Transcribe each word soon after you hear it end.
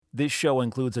This show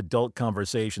includes adult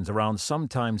conversations around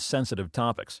sometimes sensitive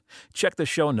topics. Check the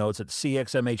show notes at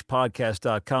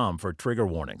cxmhpodcast.com for trigger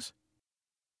warnings.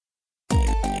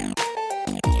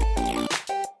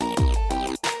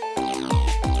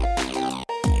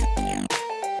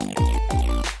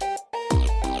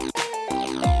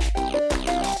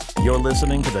 You're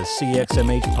listening to the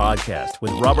CXMH Podcast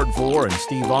with Robert Vore and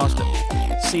Steve Austin.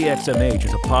 CXMH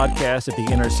is a podcast at the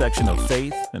intersection of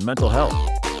faith and mental health.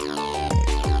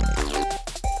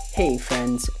 Hey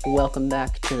friends, welcome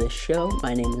back to the show.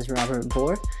 My name is Robert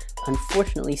Vore.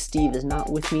 Unfortunately, Steve is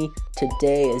not with me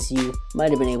today, as you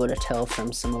might have been able to tell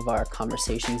from some of our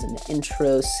conversations in the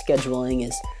intro. Scheduling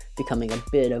is becoming a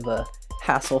bit of a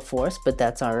hassle for us, but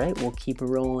that's all right. We'll keep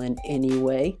rolling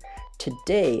anyway.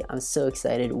 Today, I'm so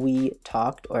excited. I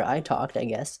talked,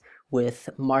 with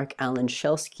Mark Alan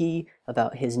Shelsky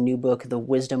about his new book, The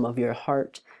Wisdom of Your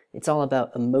Heart. It's all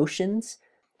about emotions,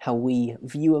 how we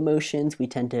view emotions. We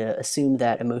tend to assume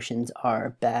that emotions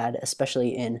are bad, especially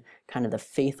in kind of the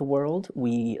faith world.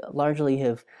 We largely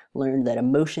have learned that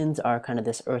emotions are kind of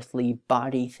this earthly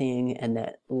body thing, and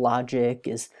that logic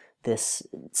is this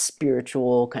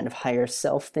spiritual kind of higher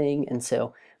self thing. And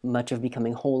so much of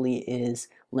becoming holy is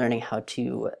learning how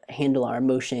to handle our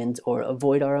emotions or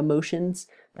avoid our emotions,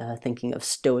 thinking of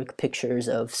stoic pictures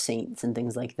of saints and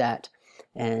things like that.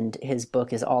 And his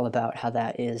book is all about how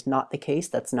that is not the case.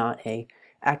 That's not a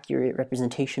accurate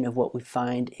representation of what we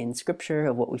find in Scripture,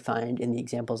 of what we find in the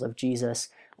examples of Jesus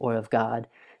or of God.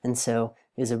 And so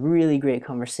it was a really great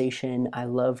conversation. I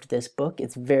loved this book.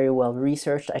 It's very well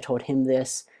researched. I told him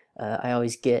this. I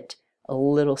always get a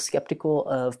little skeptical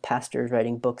of pastors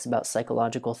writing books about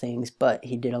psychological things, but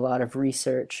he did a lot of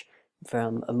research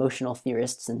from emotional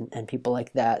theorists and people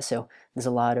like that. So there's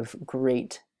a lot of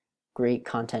great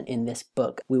content in this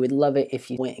book. We would love it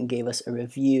if you went and gave us a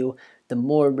review. The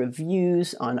more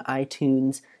reviews on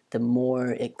iTunes, the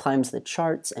more it climbs the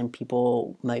charts and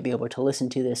people might be able to listen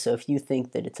to this. So if you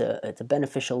think that it's a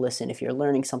beneficial listen, if you're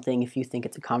learning something, if you think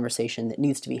it's a conversation that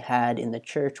needs to be had in the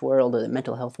church world or the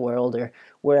mental health world or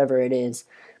wherever it is,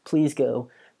 please go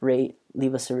rate,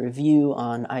 leave us a review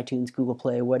on iTunes, Google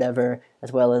Play, whatever,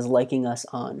 as well as liking us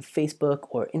on Facebook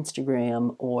or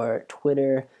Instagram or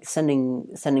Twitter, sending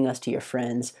us to your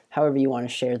friends, however you want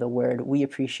to share the word. We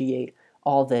appreciate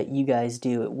all that you guys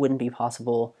do. It wouldn't be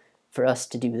possible for us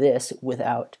to do this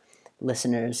without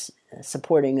listeners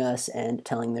supporting us and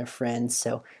telling their friends.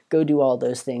 So go do all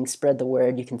those things, spread the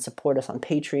word. You can support us on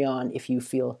Patreon if you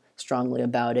feel strongly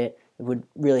about it. It would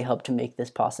really help to make this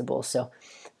possible. So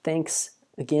thanks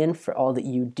again for all that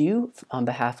you do on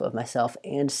behalf of myself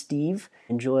and Steve.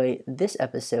 Enjoy this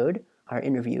episode, our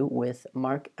interview with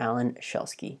Mark Alan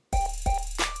Shelsky.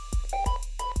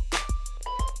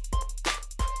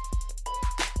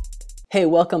 Hey,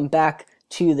 welcome back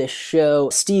to the show.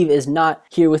 Steve is not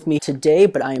here with me today,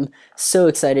 but I'm so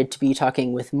excited to be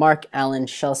talking with Mark Alan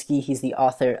Shelsky. He's the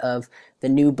author of the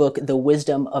new book, The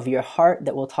Wisdom of Your Heart,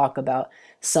 that we'll talk about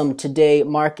some today.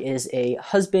 Mark is a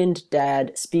husband,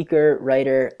 dad, speaker,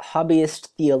 writer, hobbyist,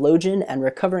 theologian, and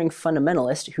recovering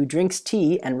fundamentalist who drinks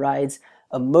tea and rides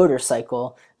a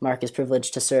motorcycle. Mark is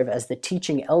privileged to serve as the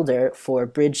teaching elder for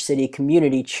Bridge City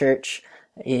Community Church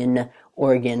in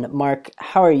Oregon. Mark,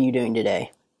 how are you doing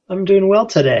today? I'm doing well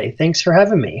today. Thanks for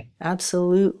having me.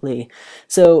 Absolutely.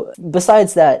 So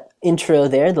besides that intro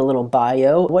there, the little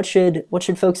bio, what should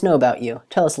folks know about you?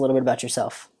 Tell us a little bit about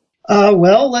yourself.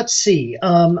 Well, let's see.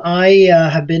 I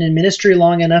have been in ministry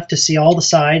long enough to see all the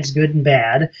sides, good and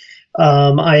bad.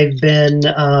 I've been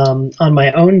on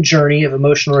my own journey of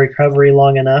emotional recovery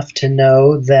long enough to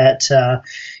know that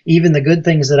even the good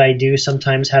things that I do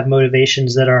sometimes have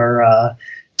motivations that are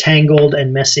tangled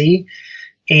and messy.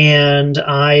 And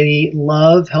I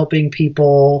love helping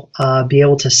people be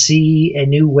able to see a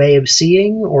new way of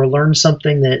seeing or learn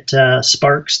something that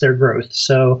sparks their growth.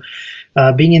 So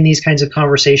being in these kinds of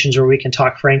conversations where we can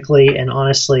talk frankly and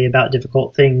honestly about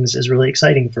difficult things is really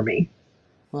exciting for me.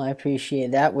 Well, I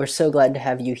appreciate that. We're so glad to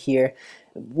have you here.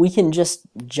 We can just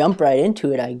jump right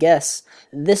into it, I guess.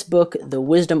 This book, The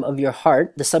Wisdom of Your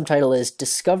Heart, the subtitle is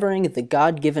Discovering the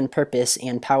God-Given Purpose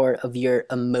and Power of Your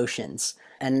Emotions.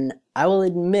 And I will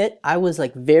admit, I was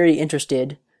very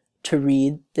interested to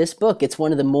read this book. It's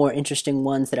one of the more interesting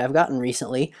ones that I've gotten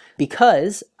recently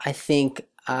because I think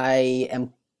I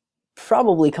am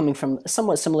probably coming from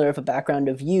somewhat similar of a background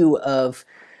of you of,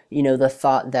 the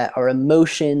thought that our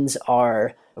emotions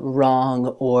are wrong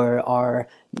or are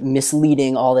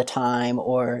misleading all the time,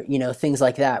 or, things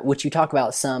like that, which you talk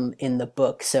about some in the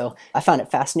book. So I found it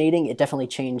fascinating. It definitely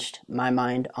changed my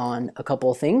mind on a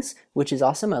couple of things, which is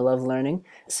awesome. I love learning.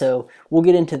 So we'll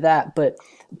get into that. But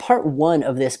part one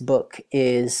of this book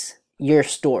is your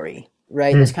story,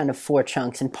 right? There's kind of 4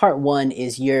 chunks. And part one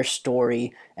is your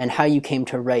story and how you came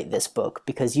to write this book,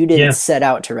 because you didn't set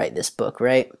out to write this book,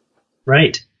 right?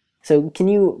 Right. So can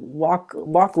you walk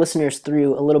listeners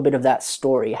through a little bit of that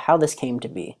story, how this came to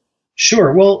be?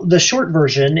 Sure. Well, the short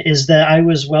version is that I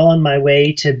was well on my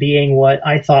way to being what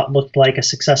I thought looked like a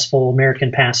successful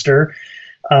American pastor,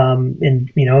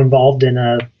 involved in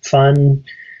a fun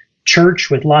church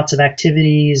with lots of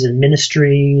activities and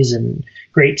ministries and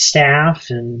great staff.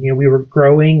 And, we were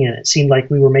growing, and it seemed like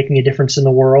we were making a difference in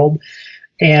the world.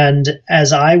 And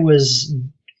as I was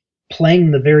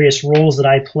playing the various roles that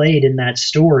I played in that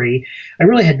story, I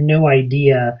really had no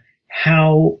idea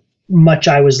how much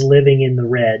I was living in the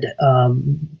red.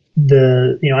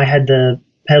 I had the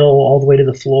pedal all the way to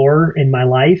the floor in my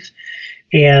life,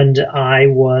 and I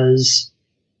was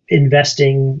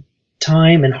investing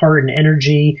time and heart and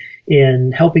energy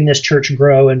in helping this church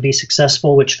grow and be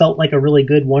successful, which felt like a really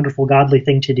good, wonderful, godly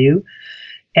thing to do.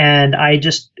 And I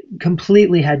just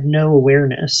completely had no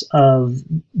awareness of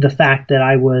the fact that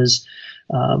I was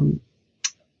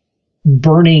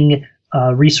burning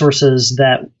resources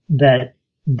that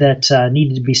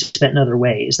needed to be spent in other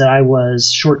ways, that I was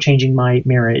shortchanging my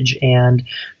marriage, and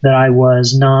that I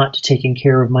was not taking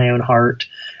care of my own heart,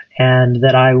 and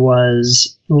that I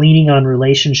was leaning on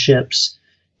relationships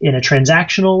in a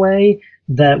transactional way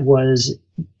that was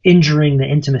injuring the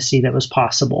intimacy that was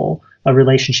possible,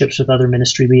 relationships with other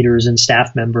ministry leaders and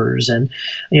staff members. And,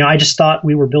 I just thought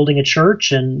we were building a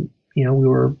church, and, we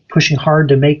were pushing hard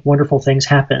to make wonderful things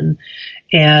happen.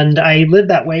 And I lived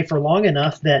that way for long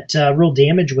enough that real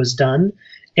damage was done.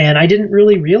 And I didn't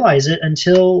really realize it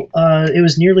until it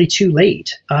was nearly too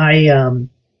late. My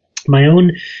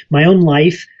own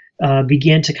life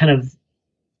began to kind of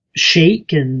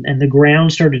shake, and the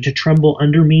ground started to tremble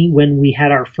under me when we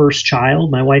had our first child.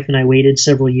 My wife and I waited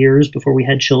several years before we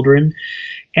had children.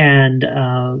 And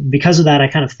because of that, I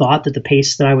kind of thought that the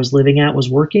pace that I was living at was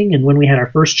working. And when we had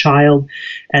our first child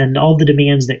and all the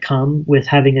demands that come with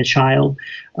having a child,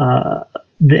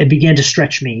 it began to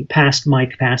stretch me past my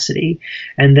capacity.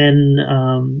 And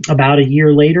then about a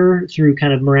year later, through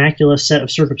kind of miraculous set of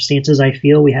circumstances, I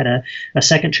feel we had a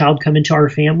second child come into our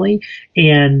family,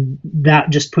 and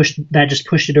that just pushed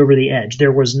it over the edge.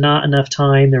 There was not enough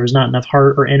time, there was not enough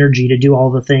heart or energy to do all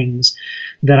the things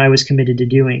that I was committed to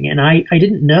doing. And I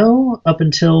didn't know up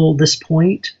until this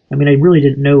point, I really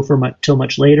didn't know till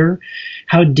much later,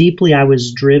 how deeply I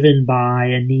was driven by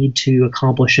a need to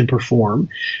accomplish and perform.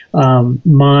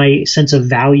 My sense of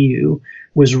value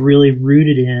was really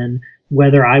rooted in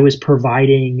whether I was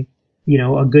providing,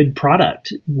 a good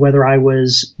product, whether I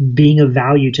was being of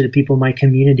value to the people in my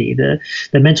community.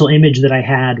 The mental image that I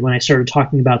had when I started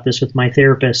talking about this with my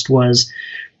therapist was,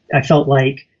 I felt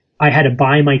like I had to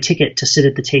buy my ticket to sit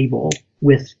at the table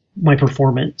with my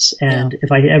performance. And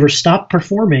if I ever stopped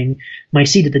performing, my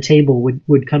seat at the table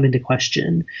would come into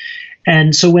question.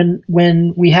 And so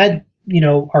when we had,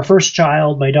 our first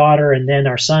child, my daughter, and then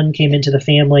our son came into the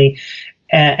family,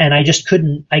 and I just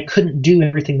couldn't do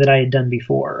everything that I had done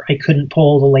before. I couldn't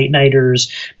pull the late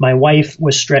nighters. My wife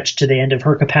was stretched to the end of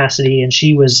her capacity, and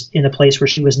she was in a place where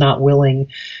she was not willing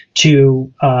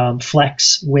to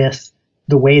flex with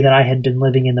the way that I had been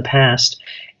living in the past.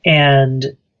 And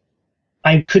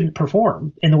I couldn't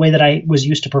perform in the way that I was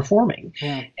used to performing.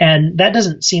 Yeah. And that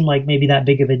doesn't seem like maybe that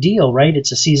big of a deal, right?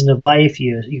 It's a season of life.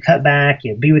 You cut back,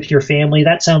 you be with your family.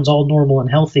 That sounds all normal and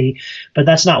healthy, but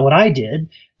that's not what I did.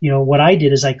 What I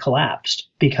did is I collapsed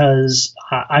because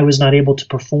I was not able to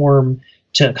perform,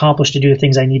 to accomplish, to do the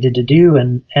things I needed to do.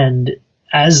 And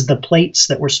as the plates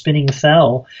that were spinning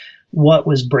fell, what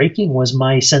was breaking was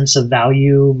my sense of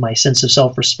value, my sense of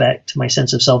self-respect, my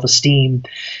sense of self-esteem.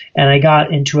 And I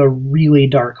got into a really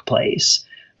dark place.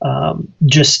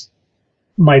 Just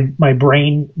my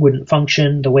brain wouldn't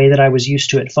function the way that I was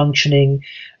used to it functioning.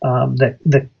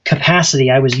 The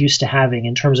capacity I was used to having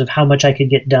in terms of how much I could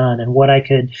get done and what I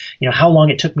could, how long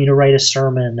it took me to write a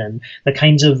sermon, and the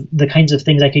kinds of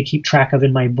things I could keep track of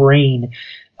in my brain.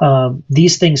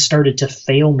 These things started to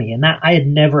fail me, and that I had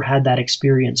never had that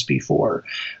experience before.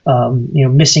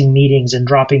 Missing meetings and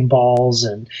dropping balls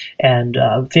and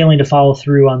failing to follow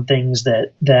through on things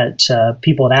that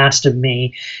people had asked of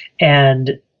me.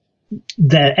 And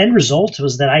the end result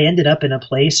was that I ended up in a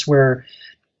place where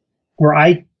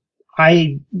I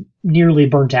nearly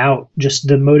burnt out. Just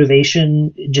the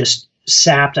motivation just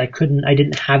sapped. I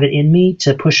didn't have it in me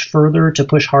to push further, to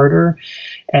push harder.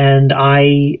 And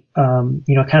I,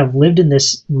 kind of lived in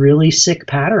this really sick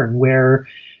pattern where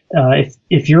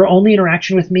if your only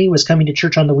interaction with me was coming to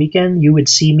church on the weekend, you would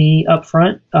see me up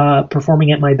front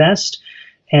performing at my best.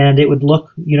 And it would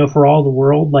look, for all the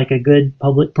world like a good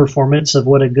public performance of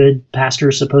what a good pastor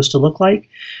is supposed to look like.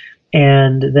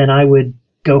 And then I would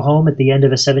go home at the end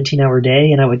of a 17-hour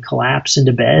day and I would collapse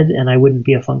into bed and I wouldn't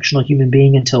be a functional human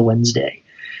being until Wednesday.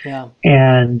 Yeah.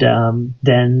 And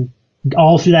then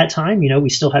all through that time, we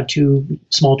still have 2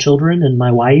 small children and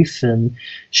my wife, and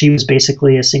she was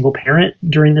basically a single parent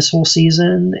during this whole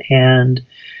season. And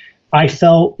I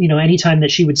felt, anytime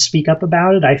that she would speak up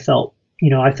about it, I felt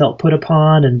put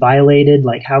upon and violated.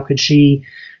 Like, how could she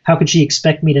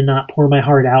expect me to not pour my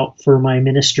heart out for my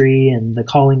ministry and the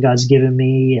calling God's given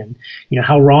me? And,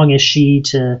 how wrong is she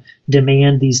to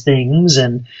demand these things?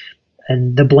 And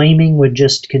the blaming would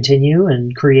just continue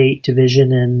and create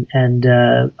division and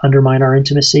undermine our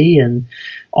intimacy. And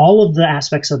all of the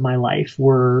aspects of my life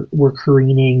were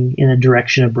careening in a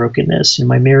direction of brokenness. And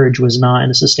my marriage was not in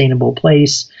a sustainable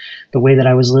place. The way that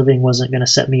I was living wasn't going to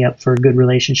set me up for a good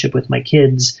relationship with my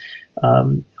kids.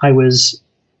 I was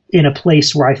in a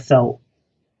place where I felt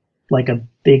like a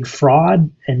big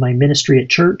fraud in my ministry at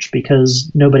church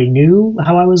because nobody knew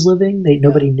how I was living.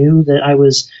 Nobody knew that I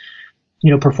was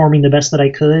performing the best that I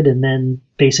could and then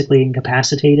basically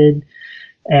incapacitated.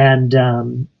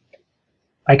 And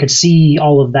I could see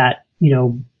all of that,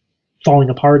 falling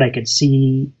apart. I could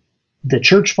see the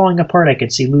church falling apart. I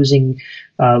could see losing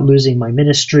my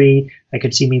ministry. I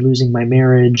could see me losing my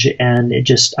marriage. And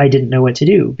I didn't know what to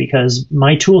do because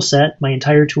my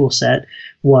entire tool set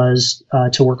was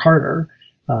to work harder.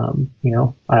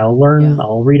 I'll learn,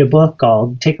 I'll read a book,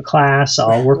 I'll take a class,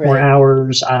 I'll work more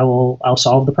hours, I'll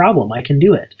solve the problem. I can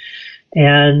do it.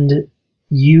 And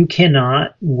you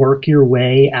cannot work your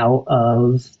way out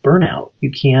of burnout.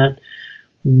 You can't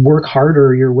work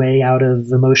harder your way out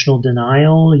of emotional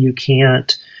denial. You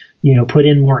can't, put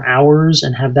in more hours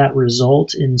and have that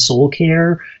result in soul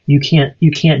care. You can't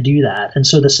do that. And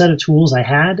so the set of tools I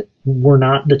had were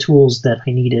not the tools that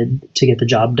I needed to get the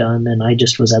job done. And I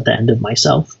just was at the end of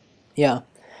myself. Yeah.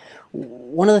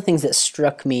 One of the things that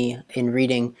struck me in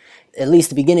reading at least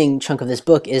the beginning chunk of this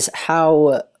book is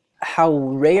how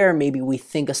rare maybe we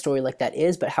think a story like that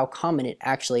is, but how common it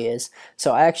actually is.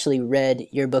 So I actually read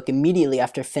your book immediately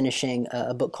after finishing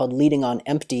a book called Leading on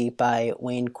Empty by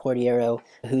Wayne Cordeiro,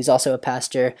 who's also a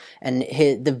pastor. And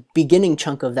the beginning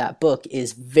chunk of that book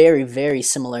is very, very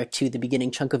similar to the beginning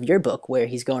chunk of your book, where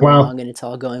he's going along and it's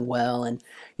all going well. And,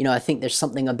 I think there's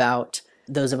something about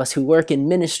those of us who work in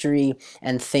ministry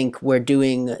and think we're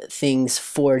doing things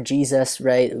for Jesus,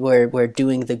 right? We're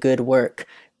doing the good work.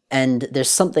 And there's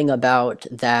something about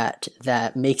that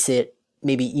makes it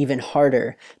maybe even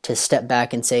harder to step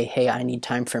back and say, hey, I need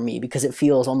time for me, because it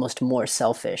feels almost more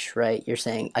selfish, right? You're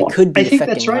saying, I could be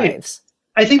affecting lives.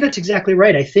 I think that's exactly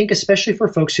right. I think especially for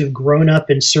folks who've grown up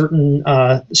in certain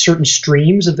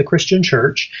streams of the Christian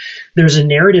church, there's a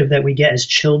narrative that we get as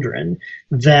children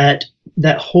that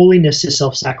holiness is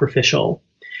self-sacrificial.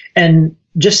 And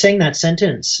just saying that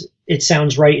sentence, it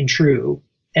sounds right and true.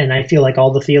 And I feel like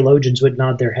all the theologians would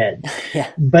nod their head.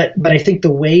 Yeah. But I think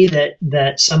the way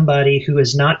that somebody who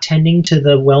is not tending to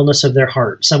the wellness of their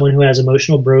heart, someone who has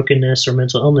emotional brokenness or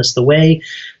mental illness, the way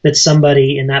that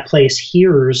somebody in that place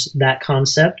hears that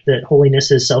concept that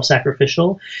holiness is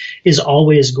self-sacrificial is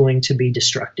always going to be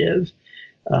destructive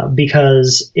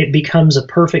because it becomes a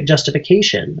perfect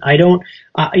justification.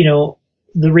 The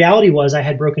reality was I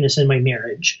had brokenness in my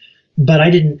marriage. But I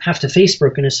didn't have to face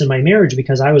brokenness in my marriage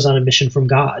because I was on a mission from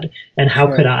God. And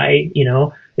how could I,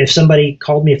 if somebody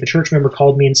called me, if a church member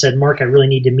called me and said, Mark, I really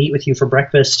need to meet with you for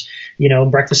breakfast.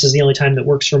 Breakfast is the only time that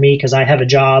works for me because I have a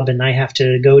job and I have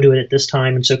to go to it at this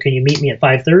time. And so can you meet me at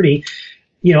 5:30?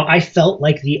 I felt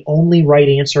like the only right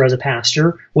answer as a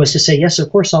pastor was to say, yes,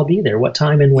 of course I'll be there. What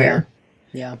time and where?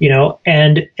 Yeah.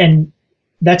 And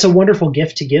that's a wonderful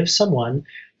gift to give someone.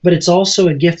 But it's also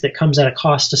a gift that comes at a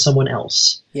cost to someone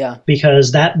else. Yeah.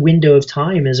 Because that window of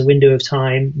time is a window of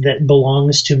time that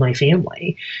belongs to my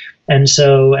family. And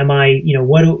so am I,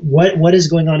 what is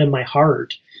going on in my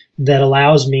heart that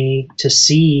allows me to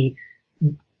see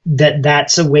that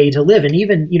that's a way to live? And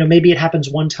even, maybe it happens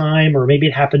one time or maybe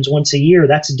it happens once a year.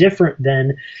 That's different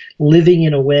than living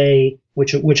in a way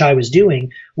which I was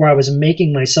doing, where I was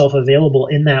making myself available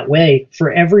in that way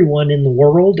for everyone in the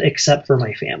world except for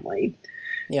my family.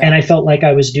 Yeah. And I felt like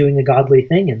I was doing a godly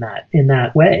thing in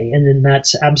that way. And then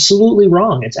that's absolutely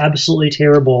wrong. It's absolutely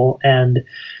terrible. And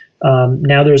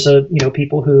Now there's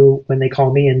people who, when they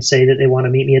call me and say that they want to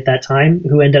meet me at that time,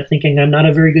 who end up thinking I'm not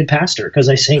a very good pastor because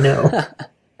I say no.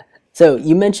 So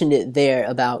you mentioned it there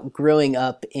about growing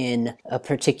up in a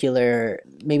particular,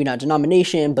 maybe not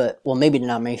denomination, but maybe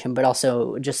denomination, but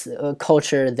also just a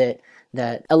culture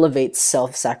that elevates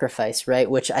self-sacrifice, right?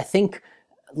 Which I think,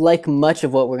 like much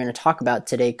of what we're going to talk about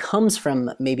today, comes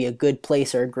from maybe a good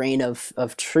place or a grain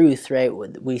of truth, right?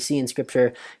 We see in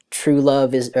Scripture, true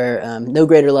love is, or no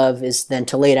greater love is than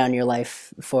to lay down your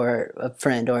life for a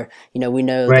friend, or we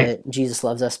know that Jesus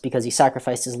loves us because he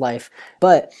sacrificed his life.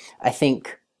 But I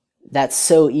think that's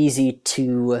so easy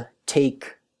to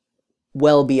take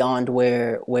well beyond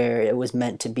where it was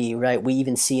meant to be, right? We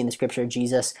even see in the Scripture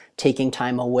Jesus taking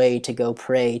time away to go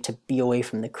pray, to be away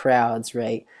from the crowds,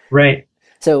 right? Right.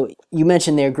 So you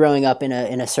mentioned they're growing up in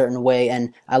a certain way,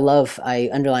 and I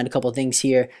underlined a couple of things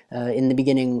here. In the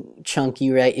beginning chunk,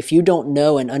 you write, if you don't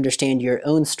know and understand your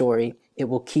own story, it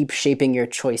will keep shaping your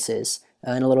choices.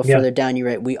 And a little further down, you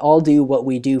write, we all do what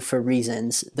we do for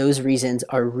reasons. Those reasons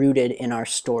are rooted in our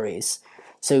stories.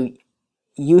 So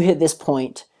you hit this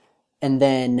point, and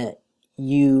then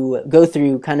you go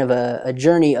through kind of a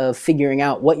journey of figuring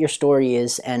out what your story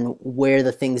is and where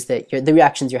the things the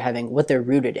reactions you're having, what they're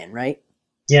rooted in, right?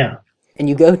 Yeah. And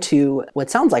you go to what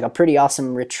sounds like a pretty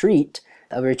awesome retreat,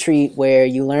 a retreat where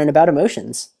you learn about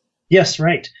emotions. Yes,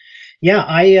 right. Yeah,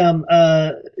 I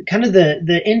kind of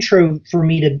the intro for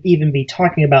me to even be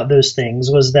talking about those things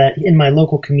was that in my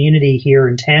local community here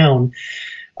in town,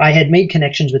 I had made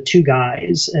connections with two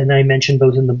guys, and I mentioned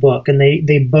both in the book, and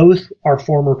they both are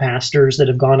former pastors that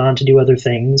have gone on to do other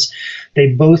things.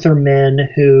 They both are men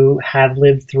who have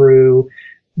lived through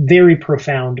very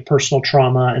profound personal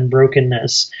trauma and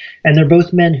brokenness, and they're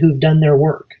both men who've done their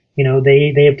work.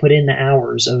 They have put in the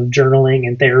hours of journaling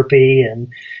and therapy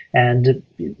and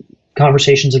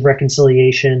conversations of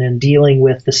reconciliation and dealing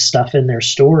with the stuff in their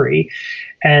story.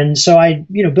 And so I,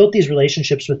 built these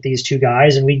relationships with these two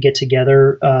guys, and we'd get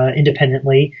together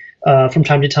independently from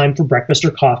time to time for breakfast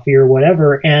or coffee or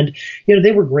whatever. And,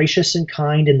 they were gracious and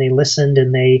kind, and they listened,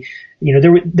 and they,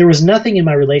 there was nothing in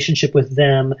my relationship with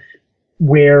them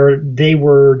where they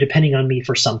were depending on me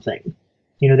for something.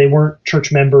 They weren't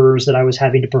church members that I was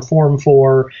having to perform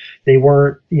for. They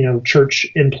weren't, church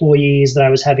employees that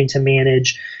I was having to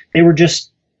manage. They were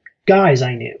just guys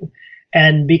I knew.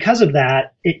 And because of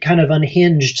that, it kind of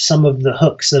unhinged some of the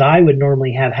hooks that I would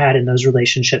normally have had in those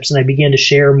relationships. And I began to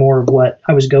share more of what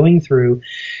I was going through.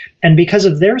 And because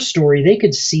of their story, they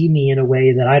could see me in a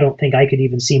way that I don't think I could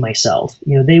even see myself.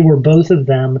 They were both of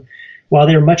them, while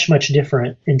they're much, much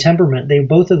different in temperament,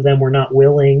 both of them were not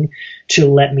willing to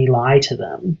let me lie to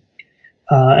them.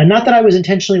 And not that I was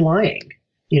intentionally lying,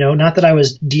 not that I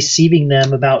was deceiving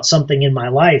them about something in my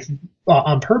life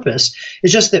on purpose.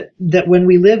 It's just that when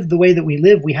we live the way that we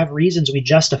live, we have reasons we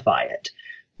justify it.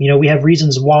 We have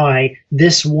reasons why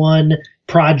this one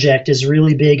project is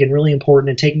really big and really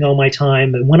important and taking all my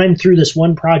time. And when I'm through this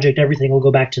one project, everything will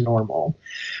go back to normal.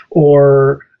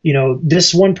 Or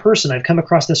this one person, I've come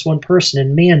across this one person,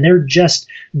 and man,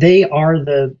 they are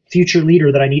the future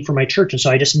leader that I need for my church. And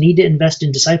so I just need to invest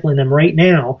in discipling them right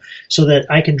now so that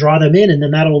I can draw them in, and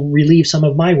then that'll relieve some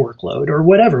of my workload or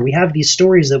whatever. We have these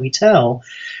stories that we tell,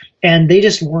 and they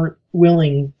just weren't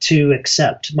willing to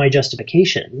accept my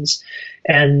justifications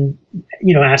and,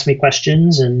 ask me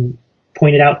questions and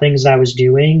pointed out things that I was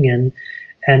doing.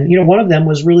 And one of them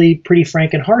was really pretty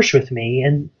frank and harsh with me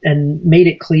and made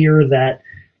it clear that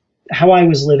how I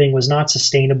was living was not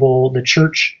sustainable. The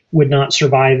church would not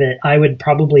survive it. I would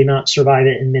probably not survive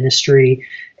it in ministry,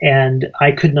 and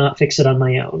I could not fix it on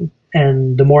my own.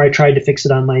 And the more I tried to fix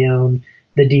it on my own,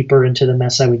 the deeper into the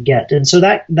mess I would get. And so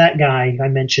that guy I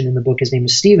mentioned in the book, his name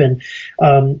is Stephen,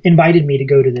 invited me to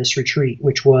go to this retreat,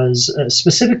 which was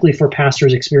specifically for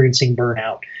pastors experiencing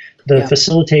burnout. The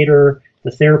facilitator,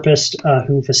 the therapist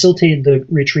who facilitated the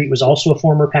retreat, was also a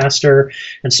former pastor.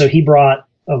 And so he brought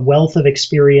a wealth of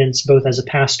experience, both as a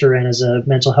pastor and as a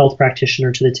mental health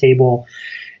practitioner, to the table.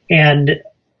 And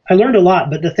I learned a lot,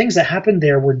 but the things that happened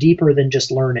there were deeper than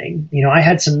just learning. I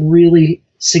had some really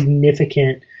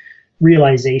significant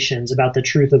realizations about the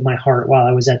truth of my heart while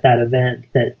I was at that event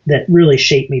that really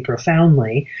shaped me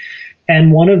profoundly.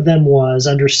 And one of them was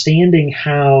understanding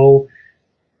how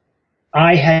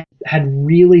I had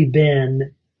really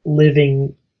been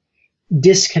living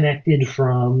disconnected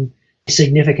from a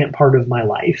significant part of my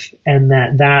life, and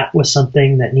that was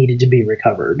something that needed to be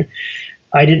recovered.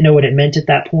 I didn't know what it meant at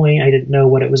that point. I didn't know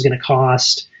what it was going to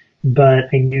cost, but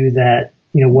I knew that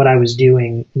what I was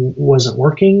doing wasn't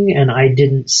working, and I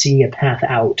didn't see a path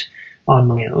out on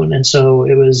my own. And so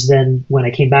it was then when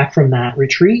I came back from that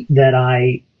retreat that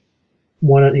I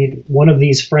one of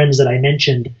these friends that I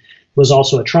mentioned was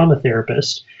also a trauma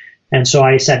therapist. And so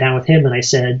I sat down with him and I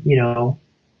said,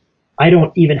 I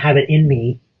don't even have it in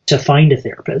me to find a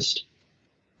therapist,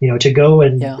 to go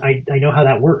and I know how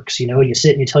that works. You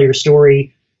sit and you tell your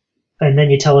story and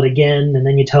then you tell it again and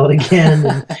then you tell it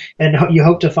again and you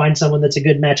hope to find someone that's a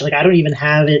good match. Like, I don't even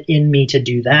have it in me to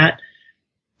do that.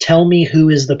 Tell me who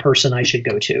is the person I should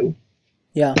go to.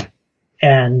 Yeah.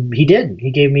 And he did.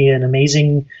 He gave me an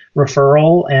amazing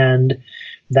referral, and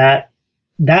that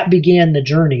began the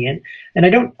journey. And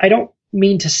I don't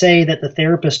mean to say that the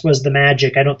therapist was the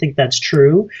magic. I don't think that's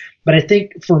true. But I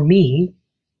think for me,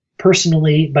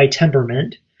 personally, by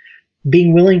temperament,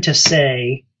 being willing to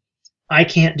say, I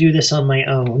can't do this on my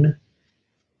own.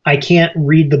 I can't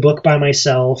read the book by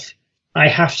myself. I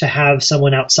have to have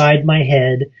someone outside my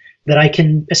head that I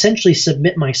can essentially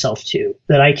submit myself to,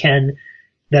 that I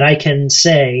can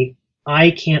say,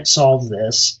 I can't solve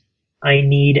this. I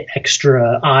need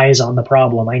extra eyes on the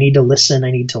problem. I need to listen. I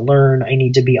need to learn. I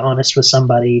need to be honest with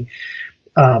somebody.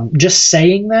 Just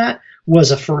saying that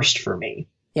was a first for me.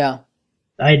 Yeah.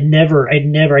 I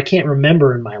can't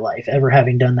remember in my life ever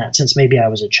having done that since maybe I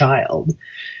was a child.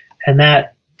 And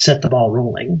that set the ball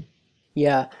rolling.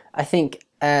 Yeah. I think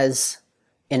as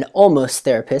an almost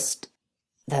therapist,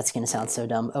 that's going to sound so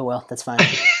dumb. Oh, well, that's fine.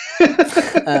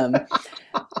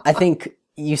 I think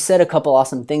you said a couple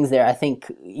awesome things there. I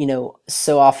think,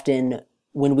 so often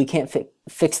when we can't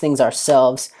fix things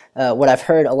ourselves, what I've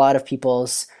heard a lot of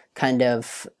people's kind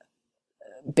of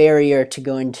barrier to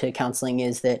going to counseling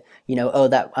is that,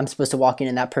 that I'm supposed to walk in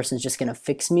and that person's just going to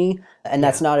fix me. And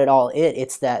that's not at all it.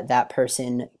 It's that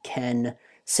person can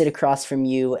sit across from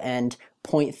you and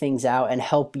point things out and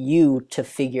help you to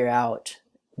figure out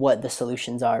what the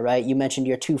solutions are, right? You mentioned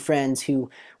your two friends who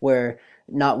were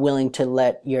not willing to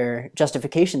let your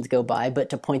justifications go by, but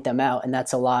to point them out. And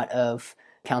that's a lot of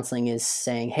counseling, is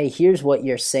saying, hey, here's what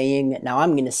you're saying. Now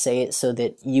I'm going to say it so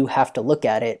that you have to look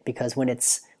at it, because when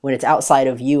it's outside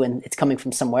of you and it's coming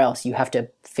from somewhere else, you have to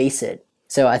face it.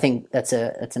 So I think that's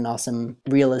an awesome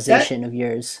realization of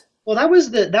yours. Well, that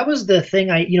was the thing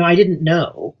I didn't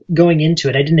know going into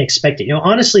it. I didn't expect it.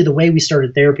 Honestly, the way I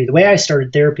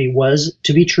started therapy was,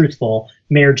 to be truthful,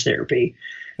 marriage therapy.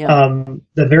 Yeah.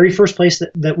 The very first place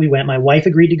that we went, my wife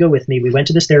agreed to go with me. We went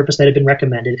to this therapist that had been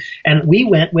recommended, and we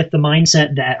went with the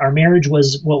mindset that our marriage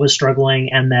was what was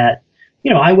struggling, and that,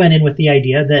 I went in with the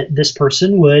idea that this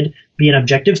person would be an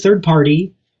objective third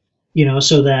party,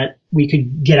 so that we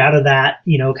could get out of that,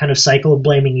 kind of cycle of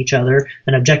blaming each other,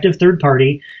 an objective third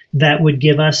party that would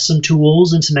give us some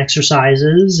tools and some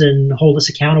exercises and hold us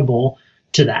accountable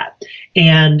to that.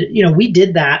 And, we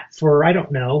did that for,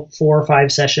 4 or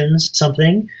 5 sessions,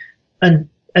 something,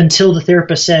 until the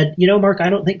therapist said, Mark, I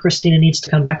don't think Christina needs to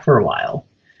come back for a while.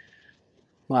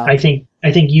 Wow. I think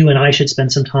you and I should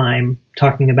spend some time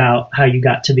talking about how you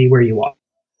got to be where you are.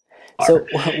 So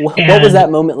what was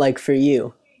that moment like for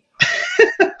you?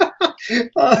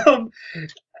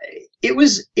 It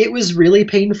was really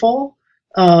painful.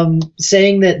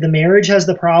 Saying that the marriage has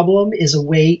the problem is a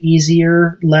way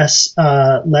easier, less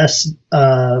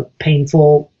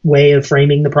painful way of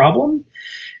framing the problem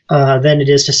than it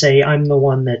is to say I'm the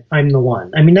one. I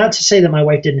mean, not to say that my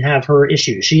wife didn't have her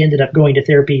issues. She ended up going to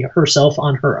therapy herself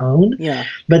on her own. Yeah.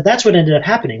 But that's what ended up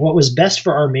happening. What was best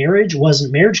for our marriage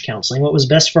wasn't marriage counseling. What was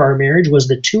best for our marriage was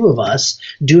the two of us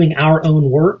doing our own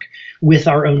work with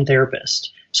our own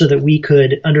therapist, so that we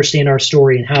could understand our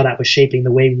story and how that was shaping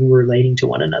the way we were relating to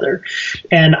one another.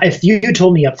 And if you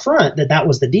told me up front that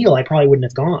was the deal, I probably wouldn't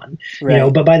have gone.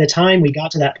 Right. But by the time we got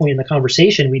to that point in the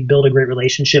conversation, we'd built a great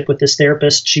relationship with this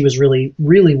therapist. She was really,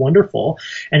 really wonderful.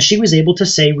 And she was able to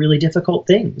say really difficult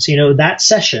things. That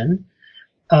session,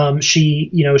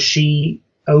 she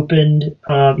opened,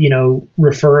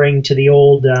 referring to the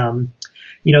old,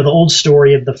 the old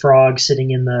story of the frog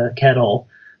sitting in the kettle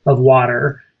of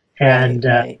water. And,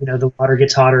 right. The water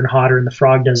gets hotter and hotter and the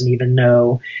frog doesn't even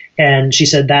know. And she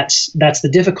said, that's the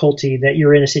difficulty, that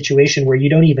you're in a situation where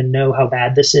you don't even know how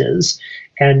bad this is.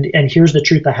 And here's the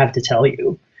truth I have to tell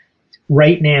you.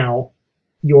 Right now,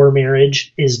 your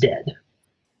marriage is dead.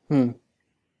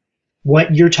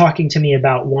 What you're talking to me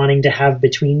about wanting to have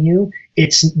between you,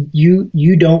 it's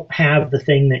you don't have the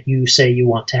thing that you say you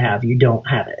want to have. You don't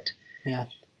have it. Yeah.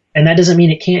 And that doesn't mean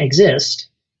it can't exist.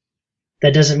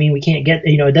 That doesn't mean we can't get,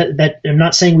 that I'm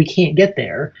not saying we can't get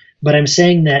there, but I'm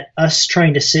saying that us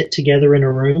trying to sit together in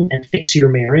a room and fix your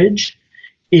marriage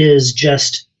is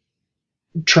just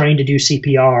trying to do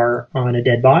CPR on a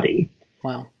dead body.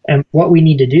 Wow. And what we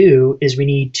need to do is we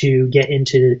need to get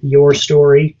into your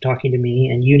story, talking to me,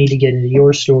 and you need to get into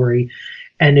your story.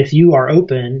 And if you are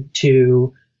open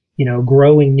to,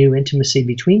 growing new intimacy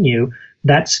between you,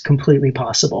 that's completely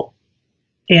possible.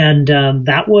 And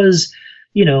that was,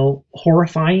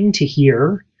 horrifying to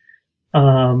hear,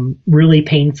 really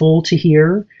painful to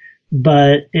hear,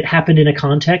 but it happened in a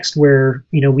context where,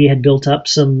 we had built up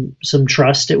some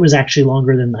trust. It was actually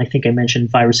longer than, I think I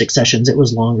mentioned 5 or 6 sessions. It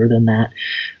was longer than that.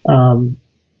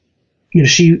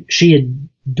 She had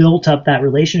built up that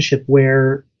relationship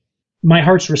where my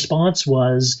heart's response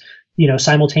was,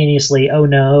 simultaneously, oh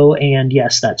no, and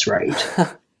yes, that's right.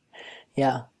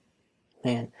 Yeah,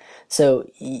 man. So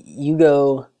you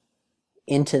go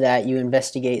into that, you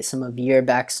investigate some of your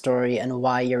backstory and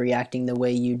why you're reacting the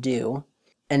way you do.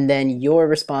 And then your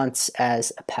response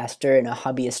as a pastor and a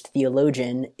hobbyist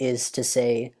theologian is to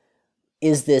say,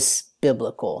 is this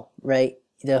biblical, right?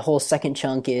 The whole second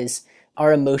chunk is,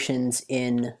 are emotions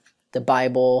in the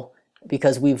Bible?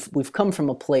 Because we've come from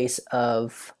a place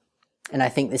of, and I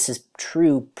think this is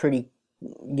true pretty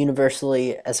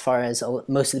universally as far as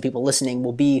most of the people listening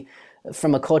will be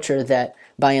from a culture that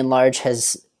by and large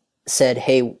has said,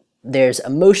 hey, there's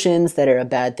emotions that are a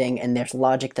bad thing and there's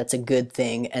logic that's a good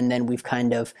thing. And then we've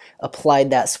kind of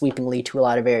applied that sweepingly to a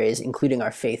lot of areas, including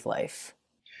our faith life.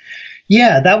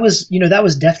 Yeah, that was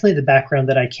definitely the background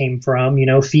that I came from.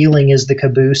 Feeling is the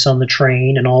caboose on the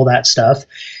train and all that stuff.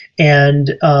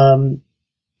 And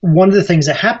one of the things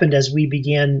that happened as we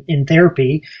began in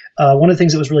therapy, one of the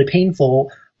things that was really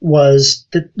painful was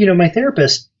that, my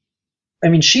therapist,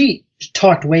 she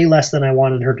talked way less than I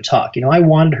wanted her to talk. I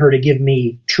wanted her to give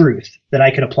me truth that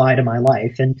I could apply to my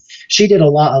life. And she did a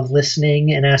lot of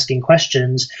listening and asking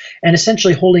questions and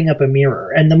essentially holding up a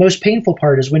mirror. And the most painful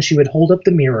part is when she would hold up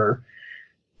the mirror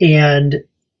and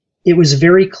it was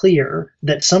very clear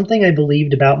that something I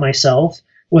believed about myself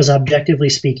was objectively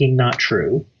speaking not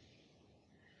true.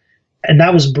 And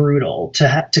that was brutal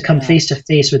to come face to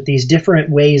face with these different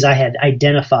ways I had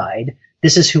identified.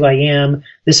 This is who I am.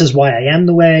 This is why I am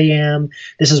the way I am.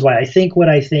 This is why I think what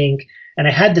I think. And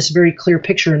I had this very clear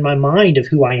picture in my mind of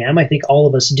who I am. I think all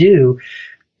of us do.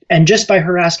 And just by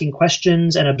her asking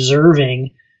questions and observing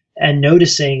and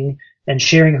noticing and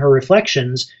sharing her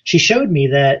reflections, she showed me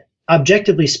that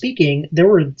objectively speaking, there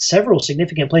were several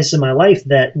significant places in my life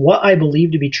that what I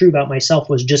believed to be true about myself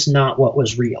was just not what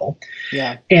was real.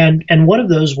 Yeah. And one of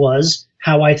those was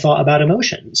how I thought about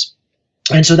emotions.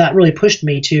 And so that really pushed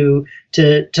me to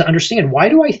understand, why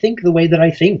do I think the way that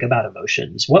I think about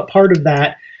emotions? What part of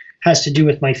that has to do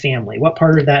with my family? What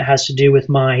part of that has to do with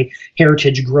my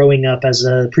heritage growing up as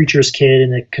a preacher's kid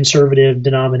in a conservative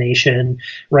denomination,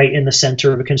 right in the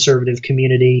center of a conservative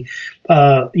community?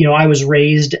 I was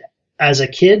raised as a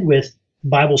kid with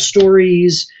Bible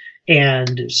stories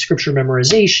and scripture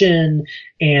memorization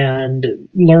and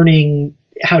learning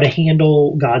how to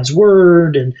handle God's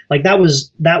word. And like that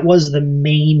was the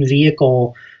main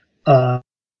vehicle, my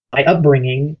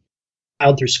upbringing,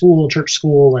 out through school, church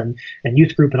school, and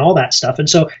youth group and all that stuff. And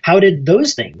so how did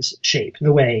those things shape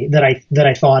the way that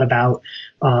I thought about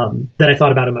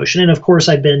emotion? And of course,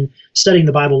 I've been studying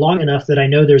the Bible long enough that I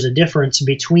know there's a difference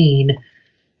between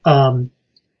what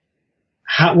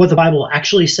the Bible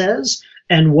actually says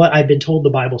and what I've been told the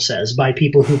Bible says by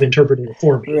people who've interpreted it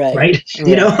for me, right?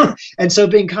 And so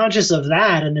being conscious of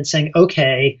that and then saying,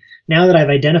 okay, now that I've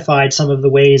identified some of the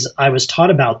ways I was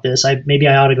taught about this, maybe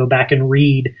I ought to go back and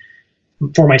read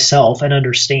for myself and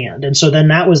understand. And so then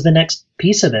that was the next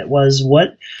piece of it was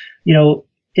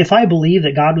if I believe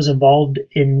that God was involved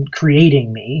in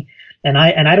creating me, and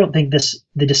I don't think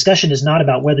the discussion is not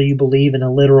about whether you believe in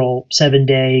a literal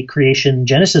 7-day creation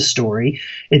Genesis story.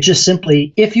 It's just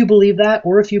simply, if you believe that,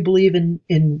 or if you believe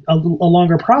in a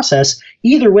longer process,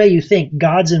 either way you think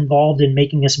God's involved in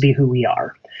making us be who we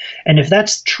are. And if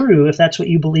that's true, if that's what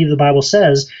you believe the Bible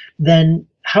says, then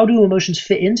how do emotions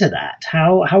fit into that?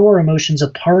 How are emotions a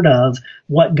part of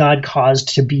what God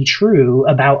caused to be true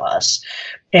about us?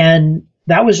 And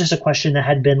that was just a question that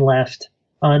had been left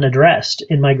unaddressed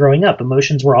in my growing up.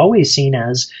 Emotions were always seen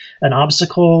as an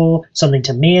obstacle, something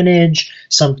to manage,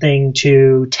 something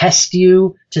to test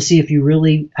you to see if you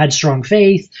really had strong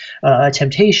faith, a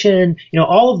temptation.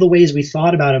 All of the ways we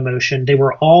thought about emotion, they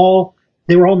were all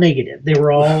negative. They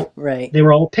were all right. They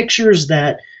were all pictures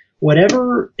that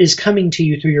whatever is coming to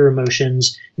you through your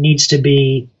emotions needs to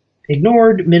be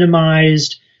ignored,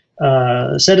 minimized,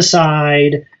 set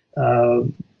aside,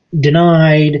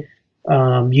 denied.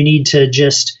 You need to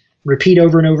just repeat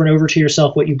over and over and over to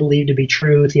yourself what you believe to be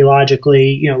true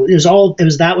theologically.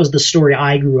 That was the story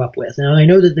I grew up with. And I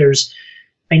know that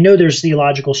there's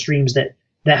theological streams that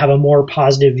have a more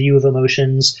positive view of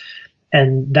emotions,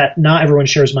 and that not everyone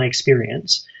shares my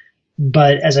experience.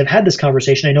 But as I've had this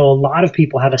conversation, I know a lot of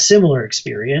people have a similar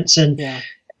experience, and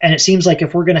And it seems like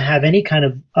if we're going to have any kind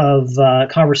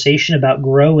of conversation about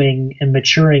growing and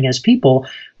maturing as people,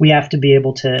 we have to be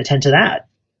able to attend to that.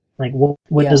 Like,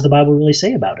 what does the Bible really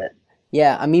say about it?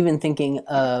 Yeah, I'm even thinking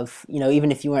of,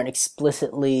 even if you weren't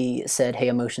explicitly said, hey,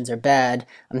 emotions are bad,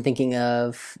 I'm thinking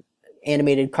of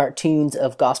animated cartoons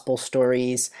of gospel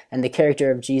stories, and the character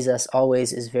of Jesus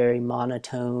always is very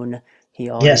monotone. He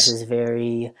always is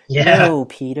very, no,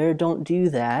 Peter, don't do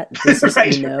that. This is,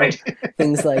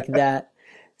 things like that.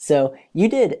 So you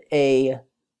did an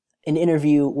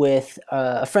interview with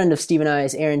a friend of Steve and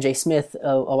I's, Aaron J. Smith,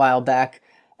 a while back,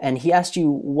 and he asked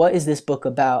you, what is this book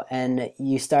about? And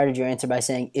you started your answer by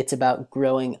saying, it's about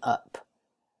growing up.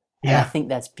 And I think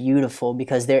that's beautiful,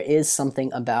 because there is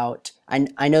something about,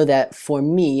 I know that for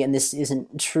me, and this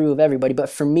isn't true of everybody, but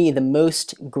for me, the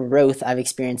most growth I've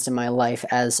experienced in my life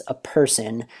as a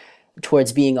person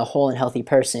towards being a whole and healthy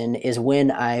person is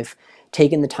when I've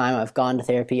taken the time, I've gone to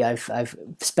therapy, I've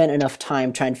spent enough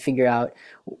time trying to figure out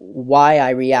why I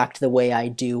react the way I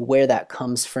do, where that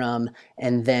comes from,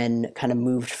 and then kind of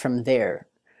moved from there.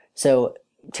 So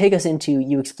take us into,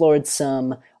 you explored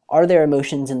are there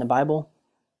emotions in the Bible?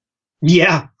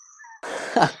 Yeah.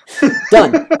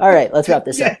 Done. All right, let's wrap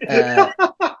this up.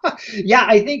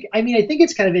 I think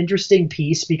it's kind of interesting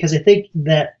piece, because I think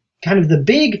that kind of the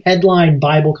big headline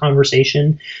Bible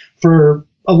conversation for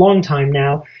a long time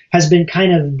now has been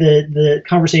kind of the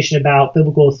conversation about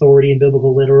biblical authority and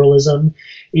biblical literalism,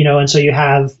 and so you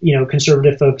have,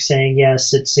 conservative folks saying,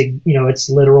 yes, it's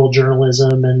literal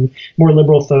journalism, and more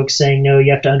liberal folks saying, no,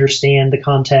 you have to understand the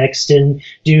context and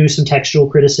do some textual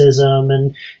criticism.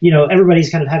 And, everybody's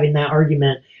kind of having that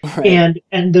argument. Right.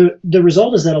 And the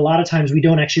result is that a lot of times we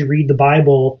don't actually read the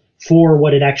Bible for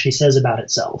what it actually says about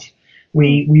itself.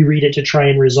 We read it to try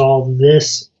and resolve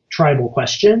this tribal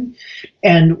question.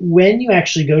 And when you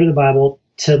actually go to the Bible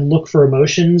to look for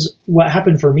emotions, what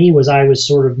happened for me was I was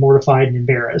sort of mortified and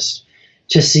embarrassed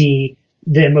to see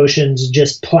the emotions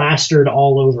just plastered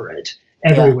all over it,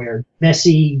 everywhere. Yeah.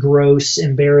 Messy, gross,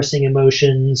 embarrassing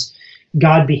emotions,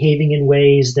 God behaving in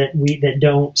ways that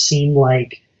don't seem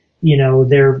like,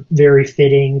 they're very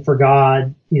fitting for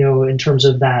God, in terms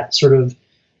of that sort of,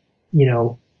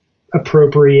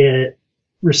 appropriate,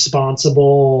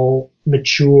 responsible,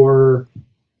 mature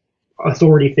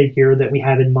authority figure that we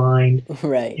have in mind.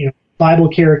 Right. Bible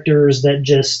characters that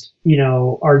just,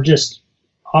 are just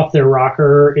off their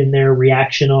rocker in their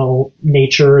reactional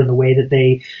nature and the way that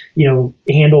they,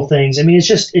 handle things. I mean, it's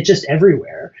just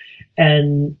everywhere.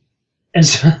 And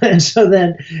so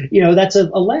then, that's a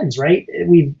lens, right?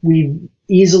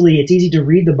 It's easy to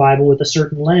read the Bible with a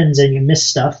certain lens, and you miss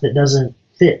stuff that doesn't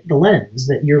fit the lens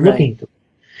that you're looking through.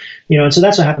 And so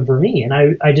that's what happened for me. And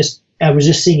I was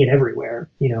just seeing it everywhere,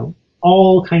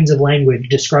 all kinds of language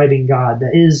describing God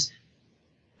that is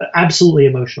absolutely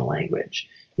emotional language,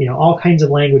 all kinds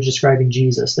of language describing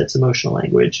Jesus that's emotional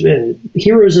language.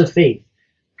 Heroes of faith,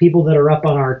 people that are up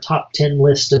on our top 10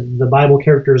 list of the Bible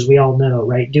characters we all know,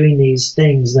 right? Doing these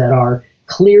things that are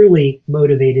clearly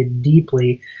motivated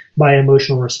deeply by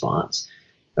emotional response.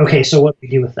 Okay, so what do we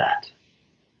do with that?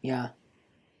 Yeah.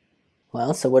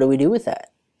 Well, so what do we do with that?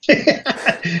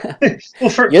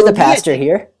 Well, you're the pastor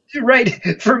here.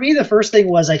 Right. For me, the first thing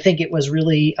was, I think it was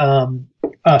really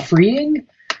freeing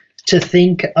to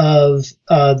think of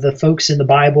the folks in the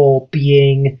Bible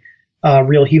being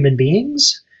real human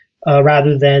beings,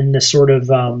 rather than the sort of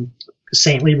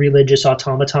saintly religious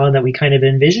automaton that we kind of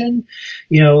envision.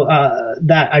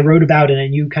 That I wrote about,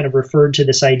 and you kind of referred to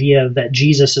this idea of that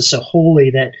Jesus is so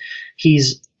holy that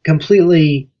he's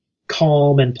completely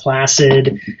calm and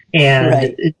placid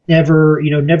and never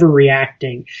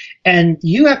reacting. And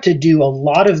you have to do a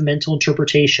lot of mental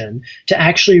interpretation to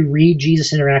actually read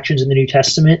Jesus' interactions in the New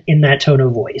Testament in that tone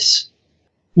of voice.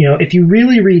 If you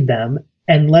really read them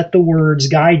and let the words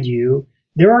guide you,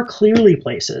 there are clearly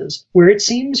places where it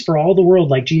seems for all the world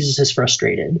like Jesus is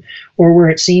frustrated, or where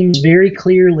it seems very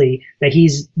clearly that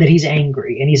he's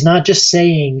angry, and he's not just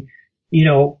saying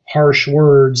harsh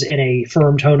words in a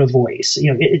firm tone of voice.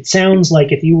 It sounds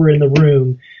like if you were in the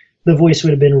room, the voice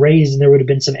would have been raised and there would have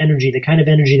been some energy, the kind of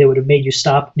energy that would have made you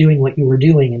stop doing what you were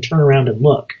doing and turn around and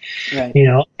look. Right.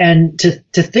 And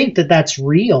to think that that's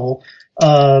real,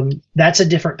 that's a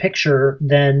different picture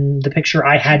than the picture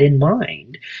I had in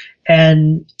mind.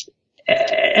 And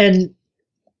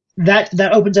that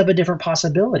opens up a different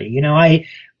possibility.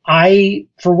 I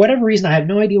for whatever reason, I have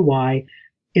no idea why,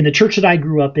 in the church that I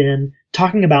grew up in,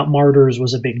 talking about martyrs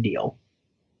was a big deal.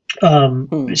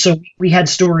 So we had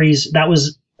stories, that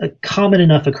was a common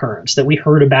enough occurrence that we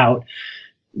heard about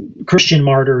Christian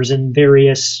martyrs in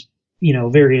various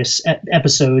various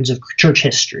episodes of church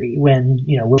history when,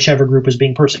 whichever group was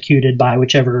being persecuted by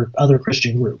whichever other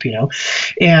Christian group,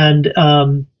 and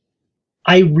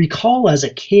I recall as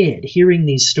a kid hearing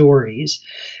these stories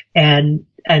and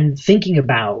thinking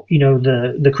about,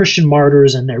 the Christian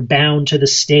martyrs, and they're bound to the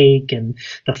stake and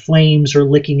the flames are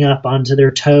licking up onto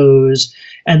their toes.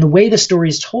 And the way the story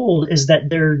is told is that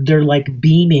they're like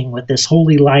beaming with this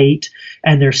holy light,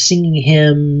 and they're singing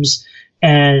hymns,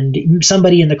 and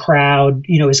somebody in the crowd,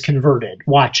 is converted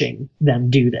watching them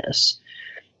do this.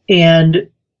 And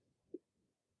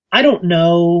I don't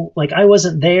know, I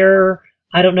wasn't there.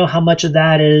 I don't know how much of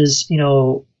that is,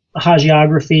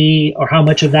 hagiography, or how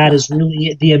much of that is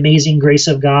really the amazing grace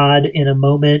of God in a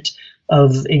moment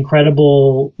of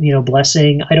incredible,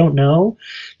 blessing. I don't know.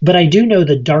 But I do know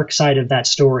the dark side of that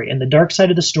story. And the dark side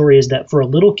of the story is that for a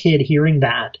little kid hearing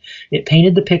that, it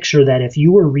painted the picture that if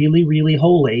you were really, really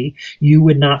holy, you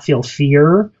would not feel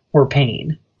fear or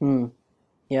pain.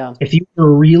 Yeah. If you were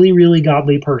a really, really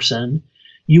godly person,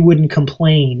 you wouldn't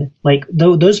complain.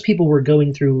 Those people were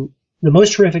going through the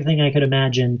most horrific thing I could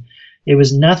imagine. It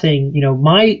was nothing,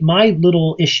 my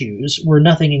little issues were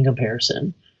nothing in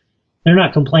comparison. They're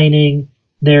not complaining.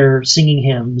 They're singing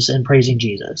hymns and praising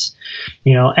Jesus,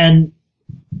 and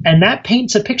that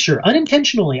paints a picture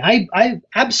unintentionally. I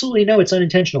absolutely know it's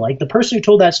unintentional. The person who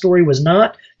told that story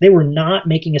they were not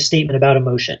making a statement about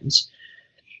emotions.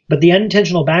 But the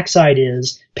unintentional backside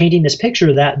is painting this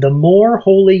picture that the more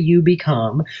holy you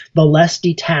become, the less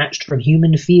detached from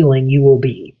human feeling you will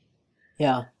be.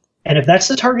 Yeah. And if that's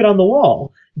the target on the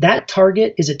wall, that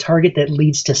target is a target that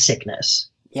leads to sickness.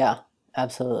 Yeah,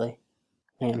 absolutely.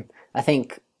 Man, I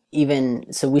think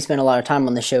so we spent a lot of time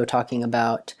on the show talking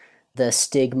about the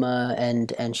stigma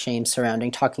and shame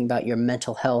surrounding talking about your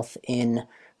mental health in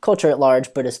culture at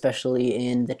large, but especially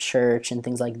in the church and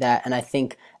things like that. And I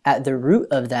think at the root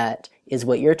of that is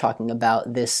what you're talking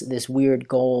about, this weird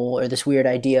goal, or this weird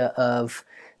idea of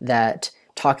that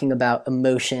talking about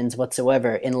emotions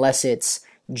whatsoever, unless it's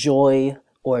joy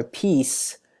or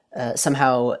peace,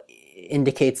 somehow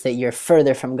indicates that you're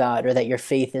further from God, or that your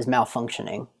faith is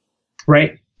malfunctioning.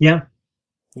 Right. Yeah.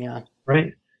 Yeah.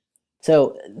 Right.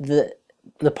 So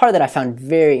the part that I found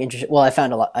very interesting, well, I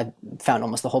found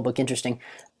almost the whole book interesting.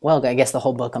 Well, I guess the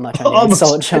whole book, I'm not trying to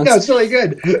insult chunks. No, it's really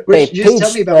good. Just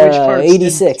tell me about which parts.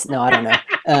 86. No, I don't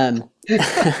know.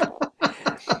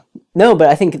 No, but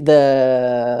I think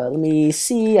let me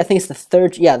see, I think it's the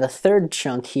third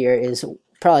chunk here is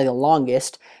probably the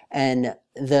longest. And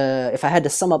if I had to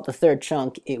sum up the third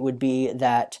chunk, it would be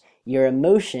that your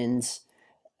emotions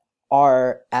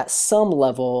are at some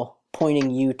level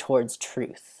pointing you towards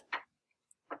truth.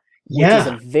 Yeah.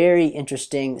 Which is a very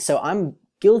interesting, so I'm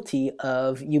guilty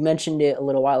of, you mentioned it a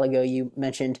little while ago, you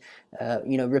mentioned,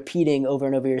 repeating over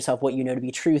and over yourself what you know to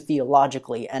be true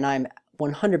theologically, and I'm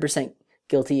 100%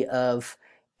 guilty of,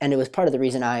 and it was part of the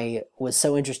reason I was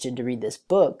so interested to read this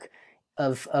book,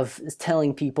 of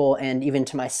telling people, and even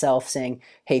to myself, saying,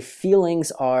 hey,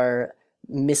 feelings are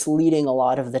misleading a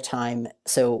lot of the time.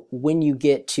 So when you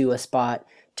get to a spot,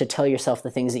 to tell yourself the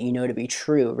things that you know to be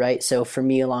true, right? So for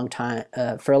me,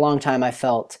 for a long time, I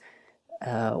felt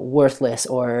worthless,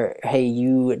 or hey,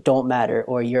 you don't matter,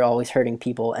 or you're always hurting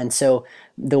people. And so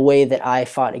the way that I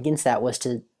fought against that was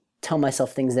to tell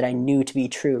myself things that I knew to be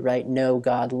true, right? No,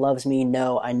 God loves me.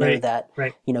 No, I know that,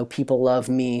 people love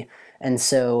me. And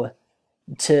so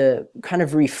to kind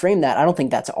of reframe that, I don't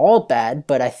think that's all bad,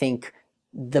 but I think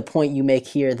the point you make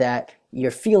here that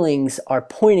your feelings are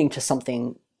pointing to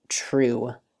something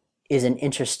true is an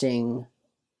interesting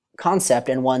concept,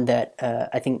 and one that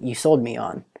I think you sold me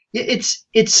on.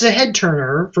 It's a head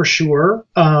turner for sure,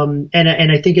 and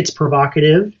I think it's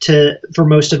provocative for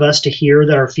most of us to hear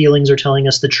that our feelings are telling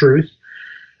us the truth.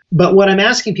 But what I'm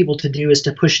asking people to do is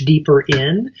to push deeper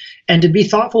in and to be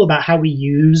thoughtful about how we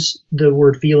use the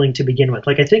word feeling to begin with.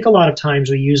 I think a lot of times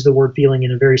we use the word feeling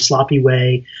in a very sloppy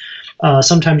way.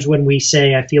 Sometimes when we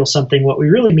say I feel something, what we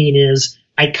really mean is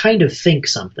I kind of think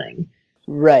something.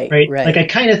 Right. I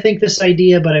kind of think this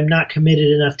idea, but I'm not committed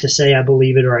enough to say I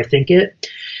believe it or I think it.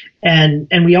 And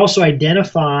we also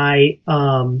identify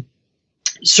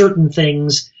certain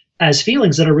things as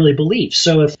feelings that are really beliefs.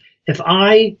 So if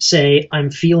I say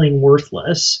I'm feeling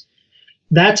worthless,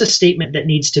 that's a statement that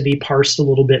needs to be parsed a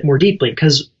little bit more deeply,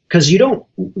 because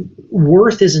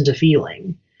worth isn't a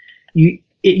feeling.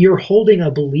 You're holding a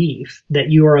belief that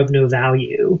you are of no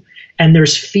value, and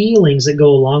there's feelings that go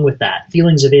along with that.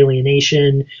 Feelings of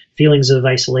alienation, feelings of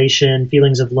isolation,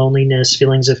 feelings of loneliness,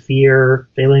 feelings of fear,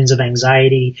 feelings of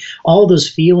anxiety. All those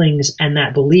feelings and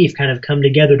that belief kind of come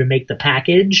together to make the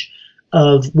package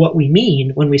of what we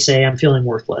mean when we say I'm feeling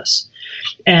worthless.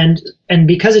 And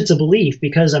because it's a belief,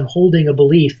 because I'm holding a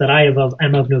belief that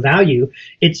am of no value,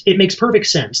 it makes perfect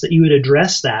sense that you would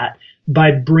address that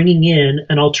by bringing in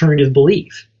an alternative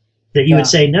belief. That you would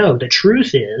say, no, the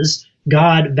truth is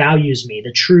God values me.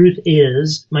 The truth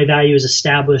is my value is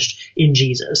established in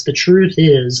Jesus. The truth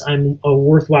is I'm a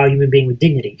worthwhile human being with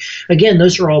dignity. Again,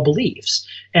 those are all beliefs.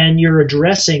 And you're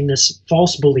addressing this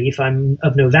false belief, I'm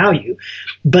of no value.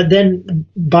 But then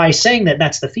by saying that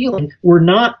that's the feeling, we're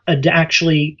not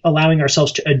actually allowing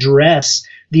ourselves to address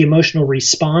the emotional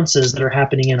responses that are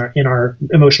happening in our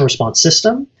emotional response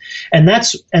system. And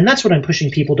that's what I'm pushing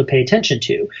people to pay attention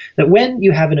to. That when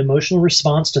you have an emotional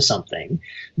response to something,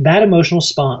 that emotional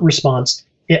response,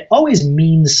 it always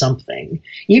means something.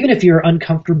 Even if you're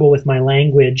uncomfortable with my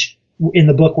language in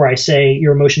the book where I say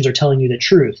your emotions are telling you the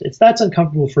truth, if that's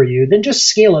uncomfortable for you, then just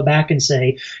scale it back and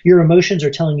say your emotions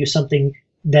are telling you something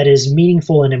that is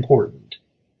meaningful and important.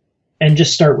 And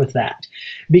just start with that.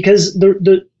 Because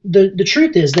the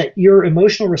truth is that your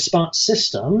emotional response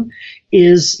system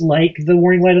is like the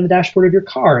warning light on the dashboard of your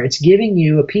car. It's giving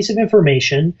you a piece of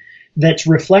information that's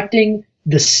reflecting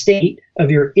the state of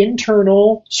your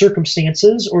internal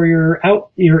circumstances or your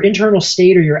internal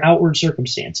state or your outward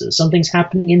circumstances. Something's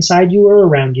happening inside you or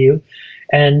around you,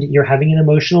 and you're having an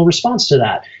emotional response to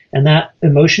that. And that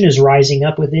emotion is rising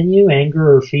up within you,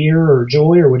 anger or fear or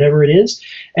joy or whatever it is,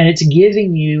 and it's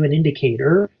giving you an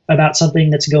indicator about something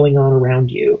that's going on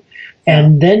around you.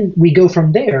 And then we go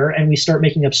from there and we start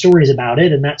making up stories about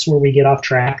it, and that's where we get off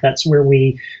track. That's where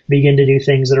we begin to do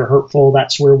things that are hurtful.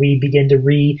 That's where we begin to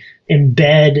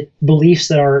embed beliefs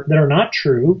that are not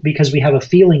true because we have a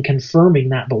feeling confirming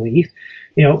that belief.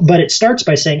 But it starts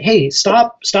by saying, hey,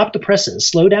 stop the presses,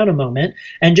 slow down a moment,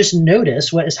 and just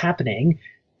notice what is happening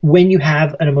when you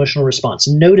have an emotional response.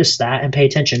 Notice that and pay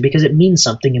attention because it means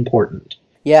something important.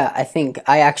 Yeah, I think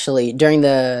I actually, during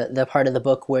the part of the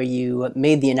book where you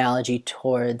made the analogy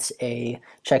towards a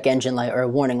check engine light or a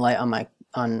warning light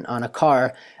on a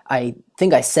car, I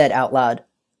think I said out loud,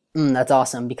 that's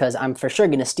awesome, because I'm for sure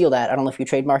going to steal that. I don't know if you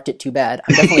trademarked it, too bad.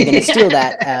 I'm definitely going to steal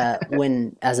that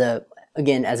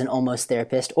as an almost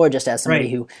therapist or just as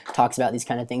somebody who talks about these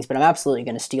kind of things. But I'm absolutely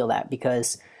going to steal that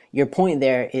because your point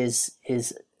there is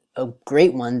a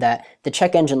great one, that the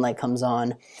check engine light comes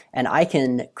on and I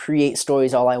can create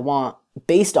stories all I want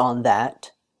based on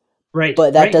that. Right.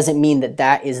 But that doesn't mean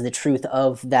that is the truth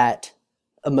of that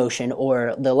emotion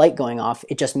or the light going off.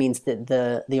 It just means that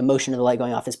the emotion of the light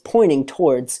going off is pointing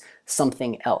towards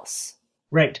something else.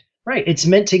 Right. Right. It's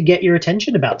meant to get your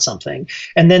attention about something.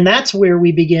 And then that's where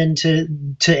we begin to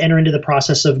enter into the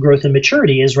process of growth and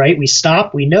maturity is, right? We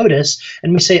stop, we notice,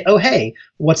 and we say, oh, hey,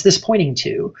 what's this pointing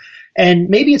to? And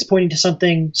maybe it's pointing to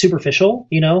something superficial.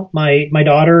 My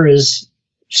daughter is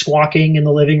squawking in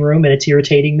the living room and it's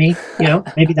irritating me.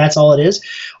 Maybe that's all it is.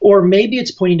 Or maybe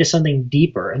it's pointing to something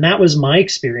deeper. And that was my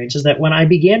experience, is that when I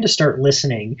began to start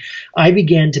listening, I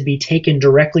began to be taken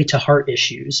directly to heart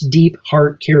issues, deep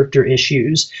heart character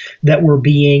issues that were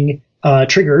being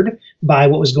triggered by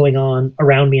what was going on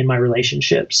around me in my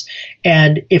relationships.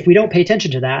 And if we don't pay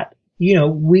attention to that,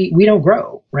 we don't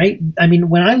grow, right? I mean,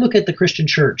 when I look at the Christian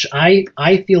church,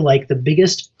 I feel like the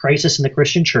biggest crisis in the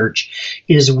Christian church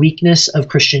is weakness of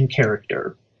Christian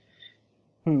character.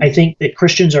 I think that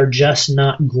Christians are just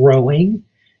not growing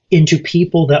into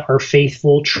people that are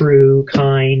faithful, true,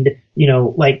 kind,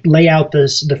 lay out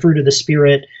the fruit of the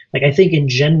Spirit. Like, I think in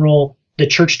general, the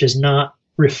church does not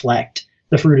reflect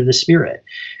the fruit of the Spirit.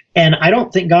 And I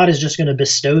don't think God is just going to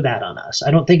bestow that on us. I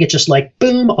don't think it's just like,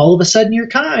 boom, all of a sudden you're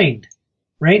kind,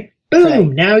 right?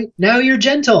 Boom, now you're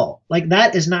gentle. Like,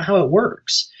 that is not how it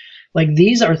works. Like,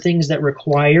 these are things that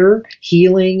require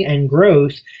healing and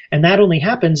growth, and that only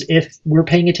happens if we're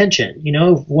paying attention.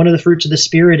 One of the fruits of the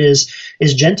Spirit is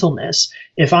gentleness.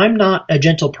 If I'm not a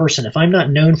gentle person, if I'm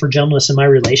not known for gentleness in my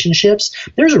relationships,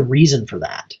 there's a reason for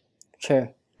that.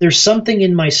 Sure. There's something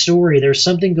in my story, there's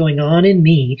something going on in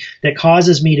me that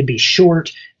causes me to be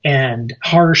short and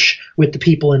harsh with the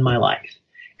people in my life.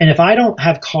 And if I don't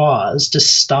have cause to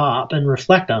stop and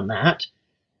reflect on that,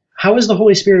 how is the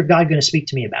Holy Spirit of God going to speak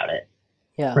to me about it?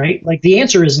 Yeah. Right? Like, the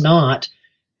answer is not,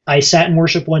 I sat in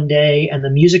worship one day and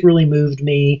the music really moved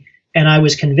me and I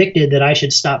was convicted that I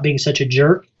should stop being such a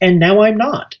jerk, and now I'm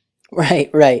not.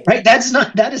 Right.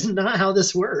 That is not how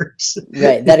this works.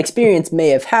 Right. That experience may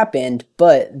have happened,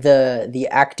 but the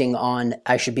acting on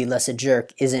I should be less a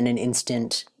jerk isn't an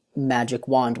instant magic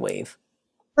wand wave.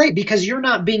 Right, because you're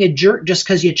not being a jerk just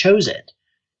because you chose it.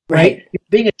 right?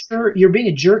 You're being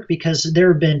a jerk because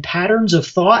there have been patterns of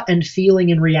thought and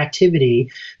feeling and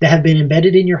reactivity that have been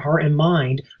embedded in your heart and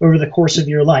mind over the course of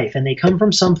your life. And they come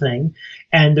from something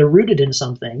and they're rooted in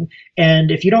something.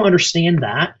 And if you don't understand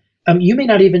that, you may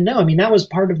not even know. I mean, that was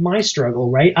part of my struggle,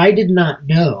 right? I did not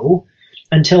know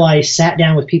until I sat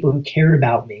down with people who cared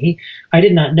about me. I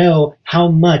did not know how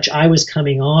much I was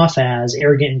coming off as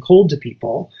arrogant and cold to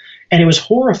people. And it was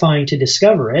horrifying to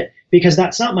discover it because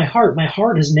that's not my heart. My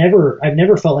heart I've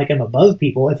never felt like I'm above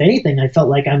people. If anything, I felt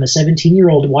like I'm a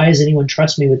 17-year-old. Why does anyone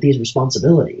trust me with these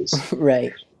responsibilities?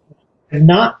 Right. I've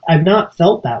not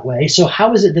felt that way. So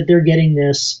how is it that they're getting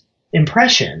this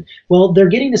impression? Well, they're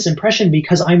getting this impression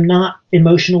because I'm not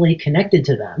emotionally connected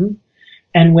to them.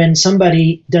 And when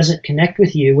somebody doesn't connect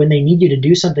with you, when they need you to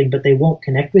do something, but they won't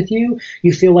connect with you,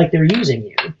 you feel like they're using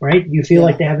you, right? You feel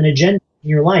like they have an agenda in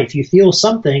your life. You feel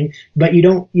something, but you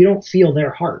don't feel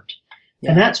their heart.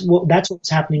 Yeah. And that's what's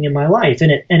happening in my life.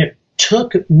 And it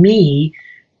took me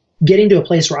getting to a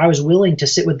place where I was willing to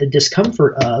sit with the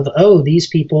discomfort of, oh, these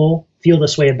people feel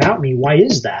this way about me. Why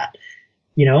is that?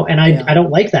 And I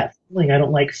don't like that feeling. I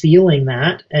don't like feeling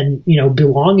that. And,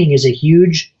 belonging is a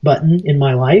huge button in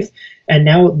my life. And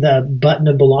now the button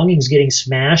of belonging is getting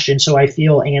smashed. And so I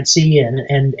feel antsy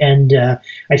and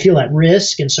I feel at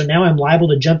risk. And so now I'm liable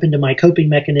to jump into my coping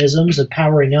mechanisms of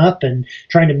powering up and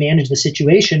trying to manage the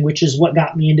situation, which is what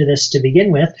got me into this to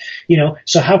begin with.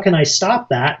 So how can I stop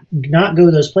that, not go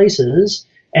those places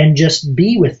and just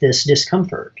be with this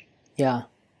discomfort? Yeah.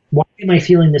 Why am I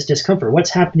feeling this discomfort? What's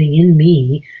happening in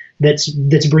me that's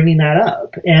bringing that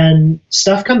up? And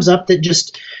stuff comes up that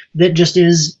just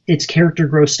is, it's character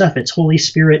growth stuff. It's Holy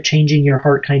Spirit changing your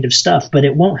heart kind of stuff. But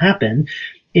it won't happen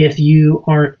if you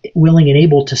aren't willing and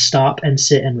able to stop and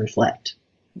sit and reflect.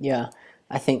 Yeah.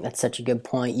 I think that's such a good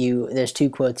point. There's two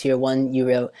quotes here. One, you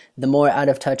wrote, "The more out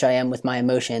of touch I am with my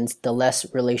emotions, the less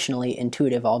relationally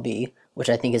intuitive I'll be," which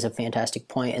I think is a fantastic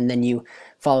point. And then you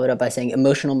follow it up by saying,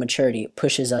 "Emotional maturity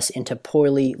pushes us into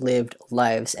poorly lived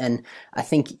lives." And I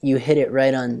think you hit it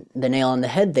right on the nail on the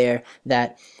head there,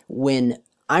 that when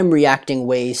I'm reacting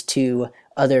ways to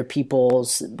other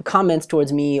people's comments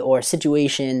towards me or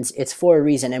situations, it's for a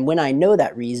reason. And when I know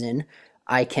that reason,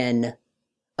 I can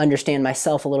understand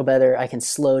myself a little better. I can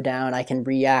slow down. I can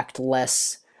react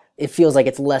less. It feels like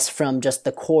it's less from just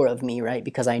the core of me, right?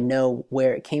 Because I know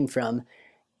where it came from.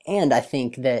 And I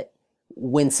think that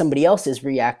when somebody else is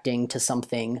reacting to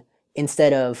something,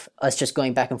 instead of us just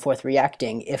going back and forth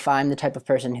reacting, if I'm the type of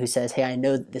person who says, hey, I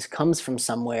know that this comes from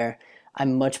somewhere,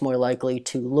 I'm much more likely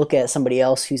to look at somebody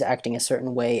else who's acting a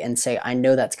certain way and say, I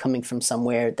know that's coming from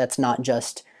somewhere. That's not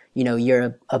just,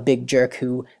 you're a big jerk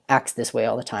who acts this way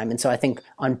all the time. And so I think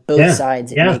on both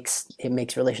sides, it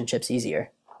makes relationships easier.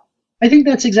 I think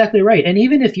that's exactly right. And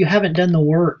even if you haven't done the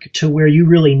work to where you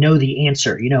really know the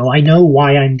answer, I know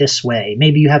why I'm this way.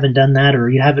 Maybe you haven't done that, or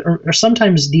you haven't, or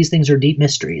sometimes these things are deep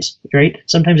mysteries, right?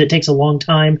 Sometimes it takes a long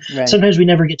time. Right. Sometimes we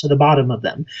never get to the bottom of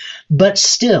them. But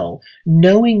still,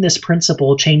 knowing this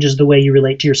principle changes the way you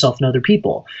relate to yourself and other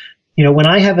people. When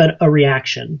I have a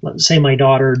reaction, let's say my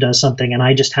daughter does something and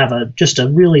I just have a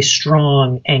really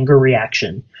strong anger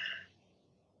reaction,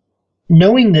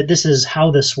 knowing that this is how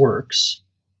this works,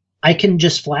 I can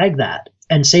just flag that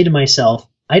and say to myself,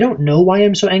 I don't know why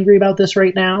I'm so angry about this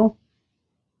right now.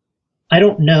 I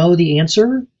don't know the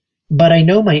answer, but I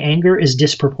know my anger is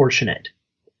disproportionate.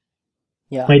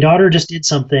 Yeah. My daughter just did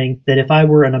something that if I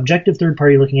were an objective third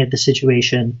party looking at the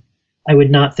situation, I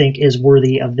would not think is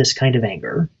worthy of this kind of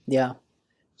anger. Yeah.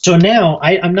 So now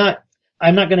I'm not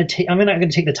going to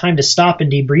take the time to stop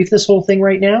and debrief this whole thing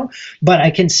right now, but I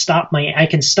can stop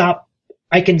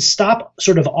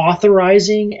sort of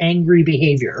authorizing angry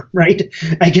behavior, right?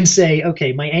 I can say,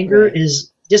 okay, my anger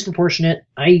is disproportionate.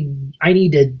 I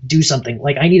need to do something.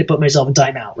 Like I need to put myself in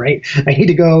timeout, right? I need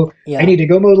to go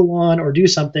mow the lawn or do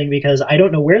something because I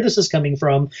don't know where this is coming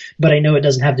from, but I know it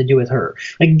doesn't have to do with her.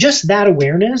 Like just that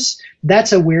awareness,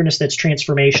 that's awareness that's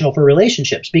transformational for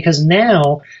relationships, because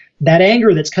now that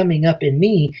anger that's coming up in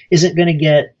me isn't going to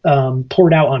get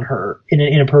poured out on her in an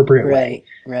inappropriate way.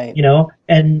 Right.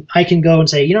 And I can go and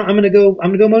say, I'm going to go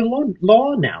mow the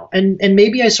lawn now. And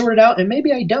maybe I sort it out and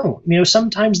maybe I don't.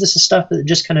 Sometimes this is stuff that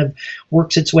just kind of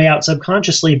works its way out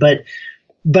subconsciously, but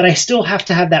I still have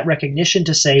to have that recognition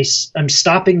to say, I'm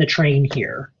stopping the train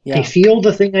here. Yeah. I feel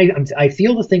the thing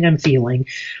I'm feeling.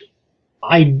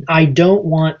 I don't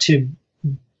want to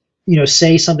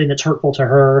say something that's hurtful to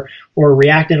her or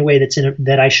react in a way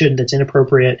that I shouldn't, that's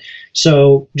inappropriate.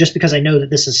 So just because I know that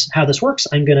this is how this works,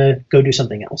 I'm going to go do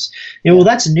something else. Well,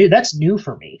 that's new. That's new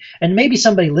for me. And maybe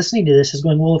somebody listening to this is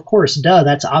going, well, of course, duh,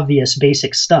 that's obvious,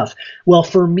 basic stuff. Well,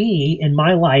 for me in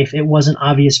my life, it wasn't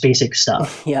obvious, basic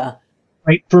stuff. Yeah.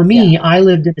 Right. For me, I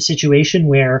lived in a situation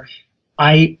where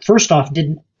I, first off,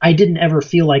 I didn't ever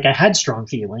feel like I had strong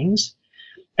feelings.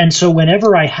 And so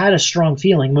whenever I had a strong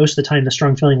feeling, most of the time the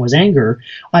strong feeling was anger,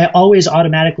 I always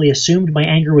automatically assumed my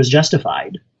anger was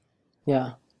justified.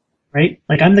 Yeah. Right?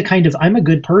 Like I'm a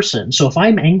good person. So if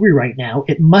I'm angry right now,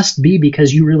 it must be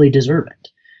because you really deserve it.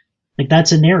 Like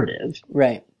that's a narrative.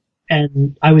 Right.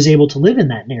 And I was able to live in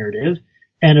that narrative.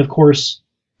 And of course,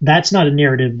 that's not a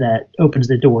narrative that opens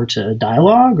the door to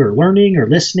dialogue or learning or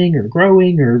listening or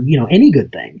growing or, any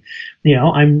good thing.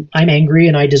 I'm angry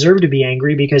and I deserve to be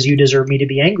angry because you deserve me to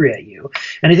be angry at you.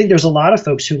 And I think there's a lot of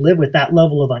folks who live with that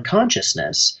level of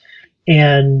unconsciousness.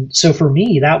 And so for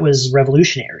me, that was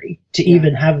revolutionary to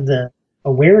even have the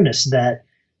awareness that,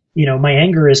 my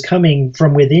anger is coming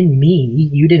from within me.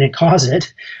 You didn't cause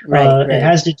it. Right. It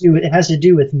has to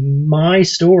do with my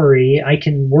story. I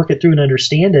can work it through and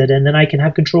understand it, and then I can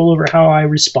have control over how I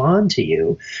respond to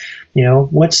you.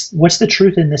 What's the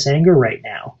truth in this anger right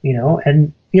now?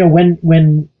 And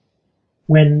when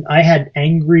I had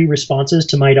angry responses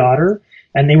to my daughter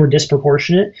and they were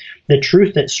disproportionate, the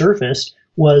truth that surfaced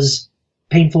was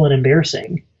painful and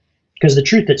embarrassing, because the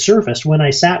truth that surfaced when I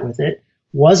sat with it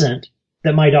wasn't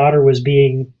that my daughter was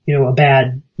being, a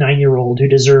bad 9-year-old who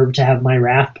deserved to have my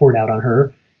wrath poured out on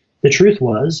her. The truth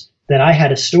was that I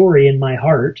had a story in my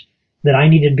heart that I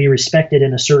needed to be respected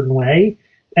in a certain way,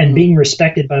 and being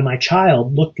respected by my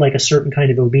child looked like a certain kind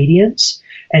of obedience.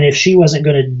 And if she wasn't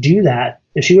going to do that,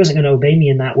 if she wasn't going to obey me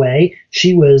in that way,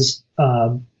 she was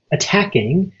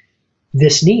attacking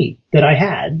this need that I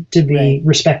had to be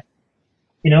respected.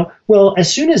 Well,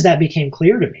 as soon as that became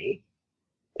clear to me,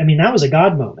 that was a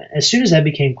God moment. As soon as that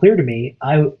became clear to me,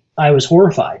 I was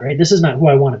horrified, right? This is not who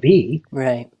I want to be.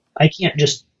 Right. I can't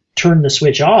just turn the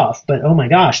switch off, but oh my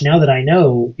gosh, now that I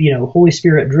know, Holy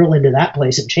Spirit, drill into that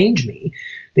place and change me,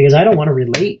 because I don't want to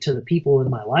relate to the people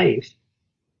in my life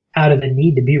out of a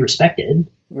need to be respected.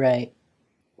 Right.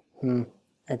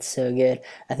 That's so good.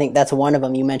 I think that's one of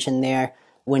them you mentioned there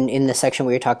when in the section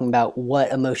where you're talking about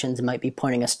what emotions might be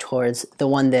pointing us towards. The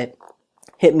one that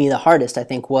hit me the hardest, I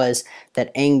think, was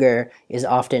that anger is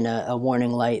often a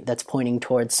warning light that's pointing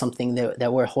towards something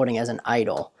that we're holding as an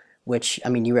idol, which,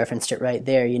 you referenced it right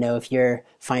there. If you're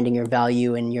finding your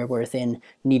value and your worth in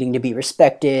needing to be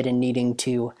respected and needing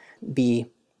to be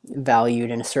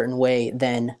valued in a certain way,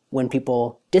 then when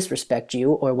people disrespect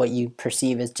you or what you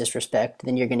perceive as disrespect,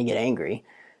 then you're going to get angry.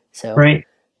 So right.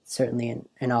 Certainly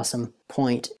an awesome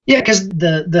point. Yeah, because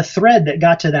the thread that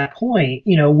got to that point,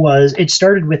 was it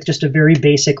started with just a very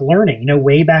basic learning.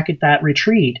 Way back at that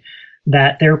retreat,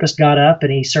 that therapist got up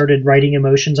and he started writing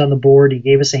emotions on the board. He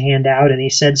gave us a handout and he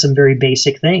said some very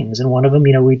basic things. And one of them,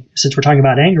 since we're talking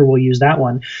about anger, we'll use that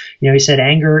one. He said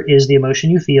anger is the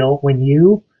emotion you feel when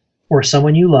you or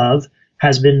someone you love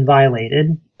has been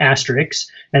violated, asterisk,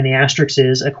 and the asterisk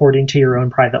is according to your own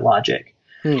private logic.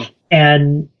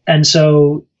 And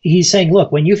so he's saying,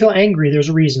 look, when you feel angry, there's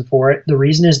a reason for it. The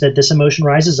reason is that this emotion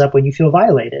rises up when you feel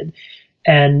violated.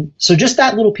 And so just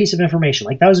that little piece of information,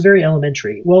 that was very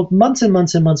elementary. Well, months and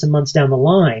months and months and months down the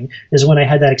line is when I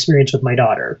had that experience with my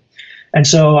daughter. And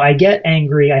so I get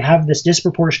angry. I have this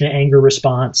disproportionate anger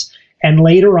response. And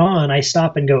later on, I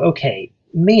stop and go, okay,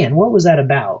 man, what was that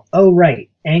about? Oh, right.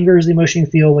 Anger is the emotion you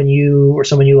feel when you or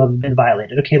someone you love have been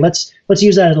violated. Okay, let's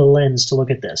use that as a lens to look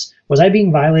at this. Was I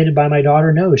being violated by my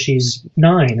daughter? No, she's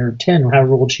 9 or 10, or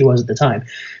however old she was at the time.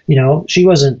 She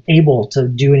wasn't able to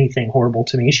do anything horrible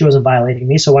to me. She wasn't violating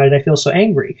me. So why did I feel so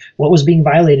angry? What was being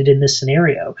violated in this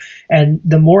scenario? And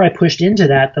the more I pushed into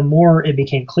that, the more it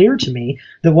became clear to me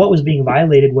that what was being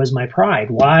violated was my pride.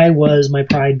 Why was my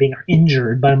pride being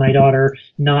injured by my daughter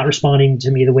not responding to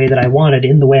me the way that I wanted,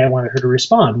 in the way I wanted her to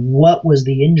respond? What was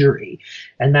the injury?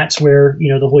 And that's where,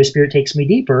 the Holy Spirit takes me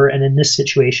deeper. And in this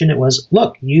situation, it was,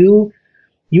 look, you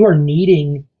are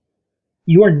needing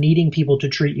people to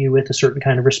treat you with a certain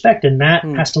kind of respect. And that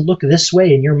has to look this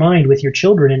way in your mind with your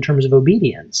children in terms of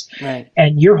obedience. Right.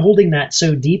 And you're holding that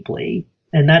so deeply.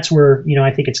 And that's where,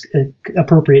 I think it's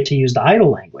appropriate to use the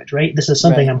idol language, right? This is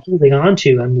something I'm holding on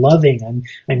to. I'm loving.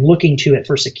 I'm looking to it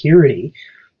for security.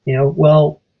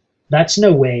 Well, that's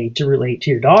no way to relate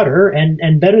to your daughter.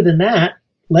 And better than that,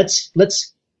 let's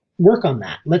work on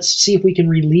that. Let's see if we can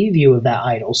relieve you of that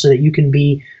idol so that you can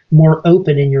be more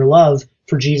open in your love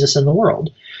for Jesus in the world,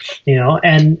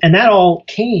 and that all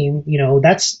came,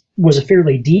 was a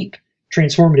fairly deep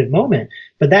transformative moment,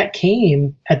 but that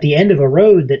came at the end of a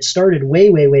road that started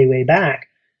way, way, way, way back.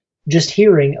 Just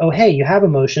hearing, oh, hey, you have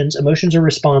emotions. Emotions are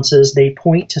responses. They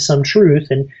point to some truth,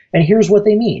 and here's what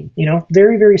they mean.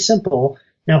 Very, very simple.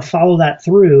 Now follow that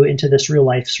through into this real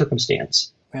life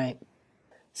circumstance. Right.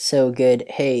 So good.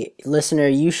 Hey, listener,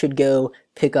 you should go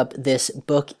pick up this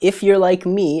book if you're like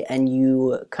me and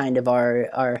you kind of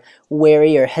are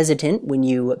wary or hesitant when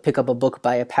you pick up a book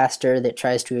by a pastor that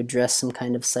tries to address some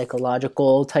kind of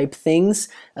psychological type things.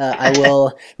 I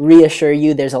will reassure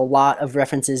you there's a lot of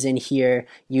references in here.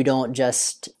 You don't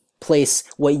just place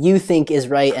what you think is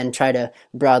right and try to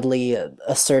broadly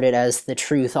assert it as the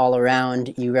truth all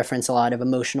around. You reference a lot of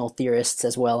emotional theorists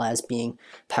as well as being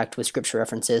packed with scripture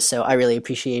references, so I really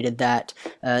appreciated that.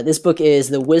 This book is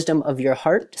The Wisdom of Your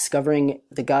Heart, Discovering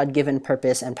the God-Given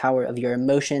Purpose and Power of Your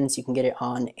Emotions. You can get it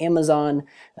on Amazon.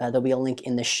 There'll be a link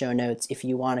in the show notes. If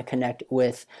you want to connect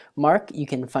with Mark, you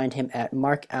can find him at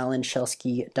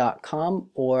markalanshelsky.com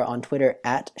or on Twitter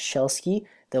at Shelsky.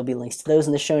 There'll be links to those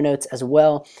in the show notes as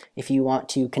well. If you want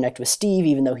to connect with Steve,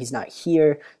 even though he's not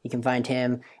here, you can find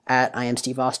him at I Am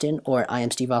Steve Austin or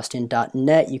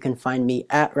iamsteveaustin.net. You can find me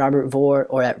at Robert Vore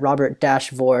or at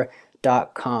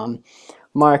robert-vore.com.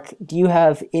 Mark, do you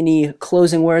have any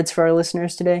closing words for our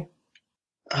listeners today?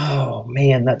 Oh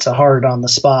man, that's a hard on the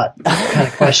spot kind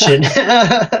of question.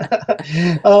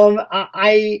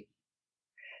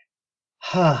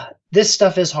 This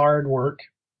stuff is hard work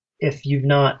if you've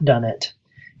not done it.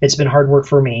 It's been hard work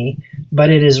for me, but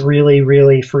it is really,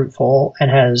 really fruitful and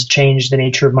has changed the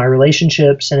nature of my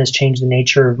relationships and has changed the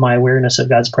nature of my awareness of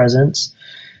God's presence.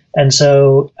 And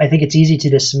so I think it's easy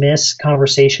to dismiss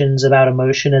conversations about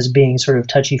emotion as being sort of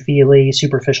touchy-feely,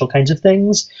 superficial kinds of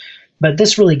things. But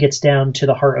this really gets down to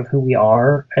the heart of who we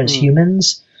are as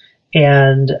humans.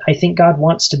 And I think God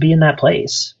wants to be in that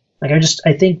place. I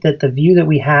think that the view that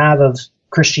we have of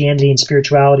Christianity and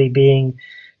spirituality being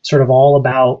sort of all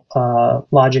about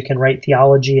logic and right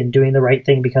theology and doing the right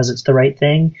thing because it's the right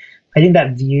thing, I think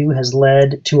that view has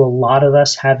led to a lot of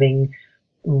us having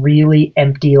really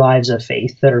empty lives of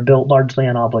faith that are built largely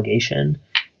on obligation.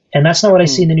 And that's not what I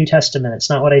see in the New Testament.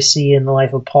 It's not what I see in the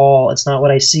life of Paul. It's not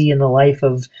what I see in the life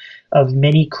of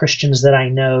many Christians that I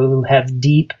know who have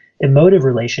deep emotive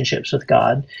relationships with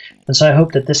God. And so I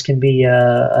hope that this can be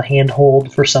a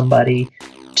handhold for somebody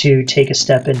to take a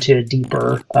step into a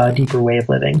deeper way of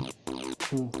living.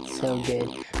 So good.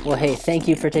 Well, hey, thank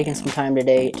you for taking some time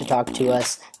today to talk to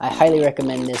us. I highly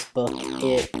recommend this book.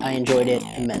 I enjoyed it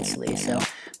immensely. So,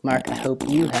 Mark, I hope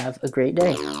you have a great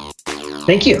day.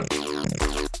 Thank you.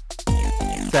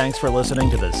 Thanks for listening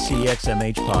to the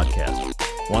CXMH podcast.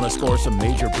 Want to score some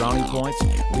major brownie points?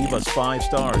 Leave us 5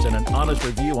 stars and an honest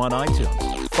review on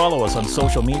iTunes. Follow us on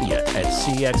social media at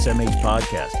CXMH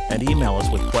Podcast and email us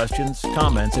with questions,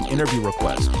 comments, and interview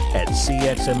requests at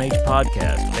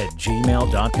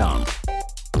cxmhpodcast@gmail.com.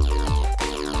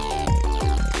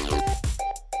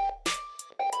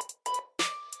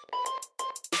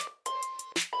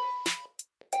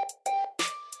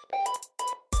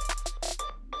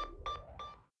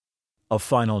 A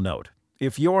final note.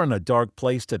 If you're in a dark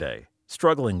place today,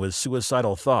 struggling with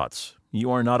suicidal thoughts, you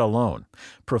are not alone.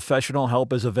 Professional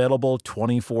help is available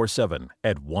 24/7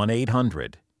 at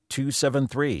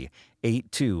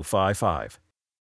 1-800-273-8255.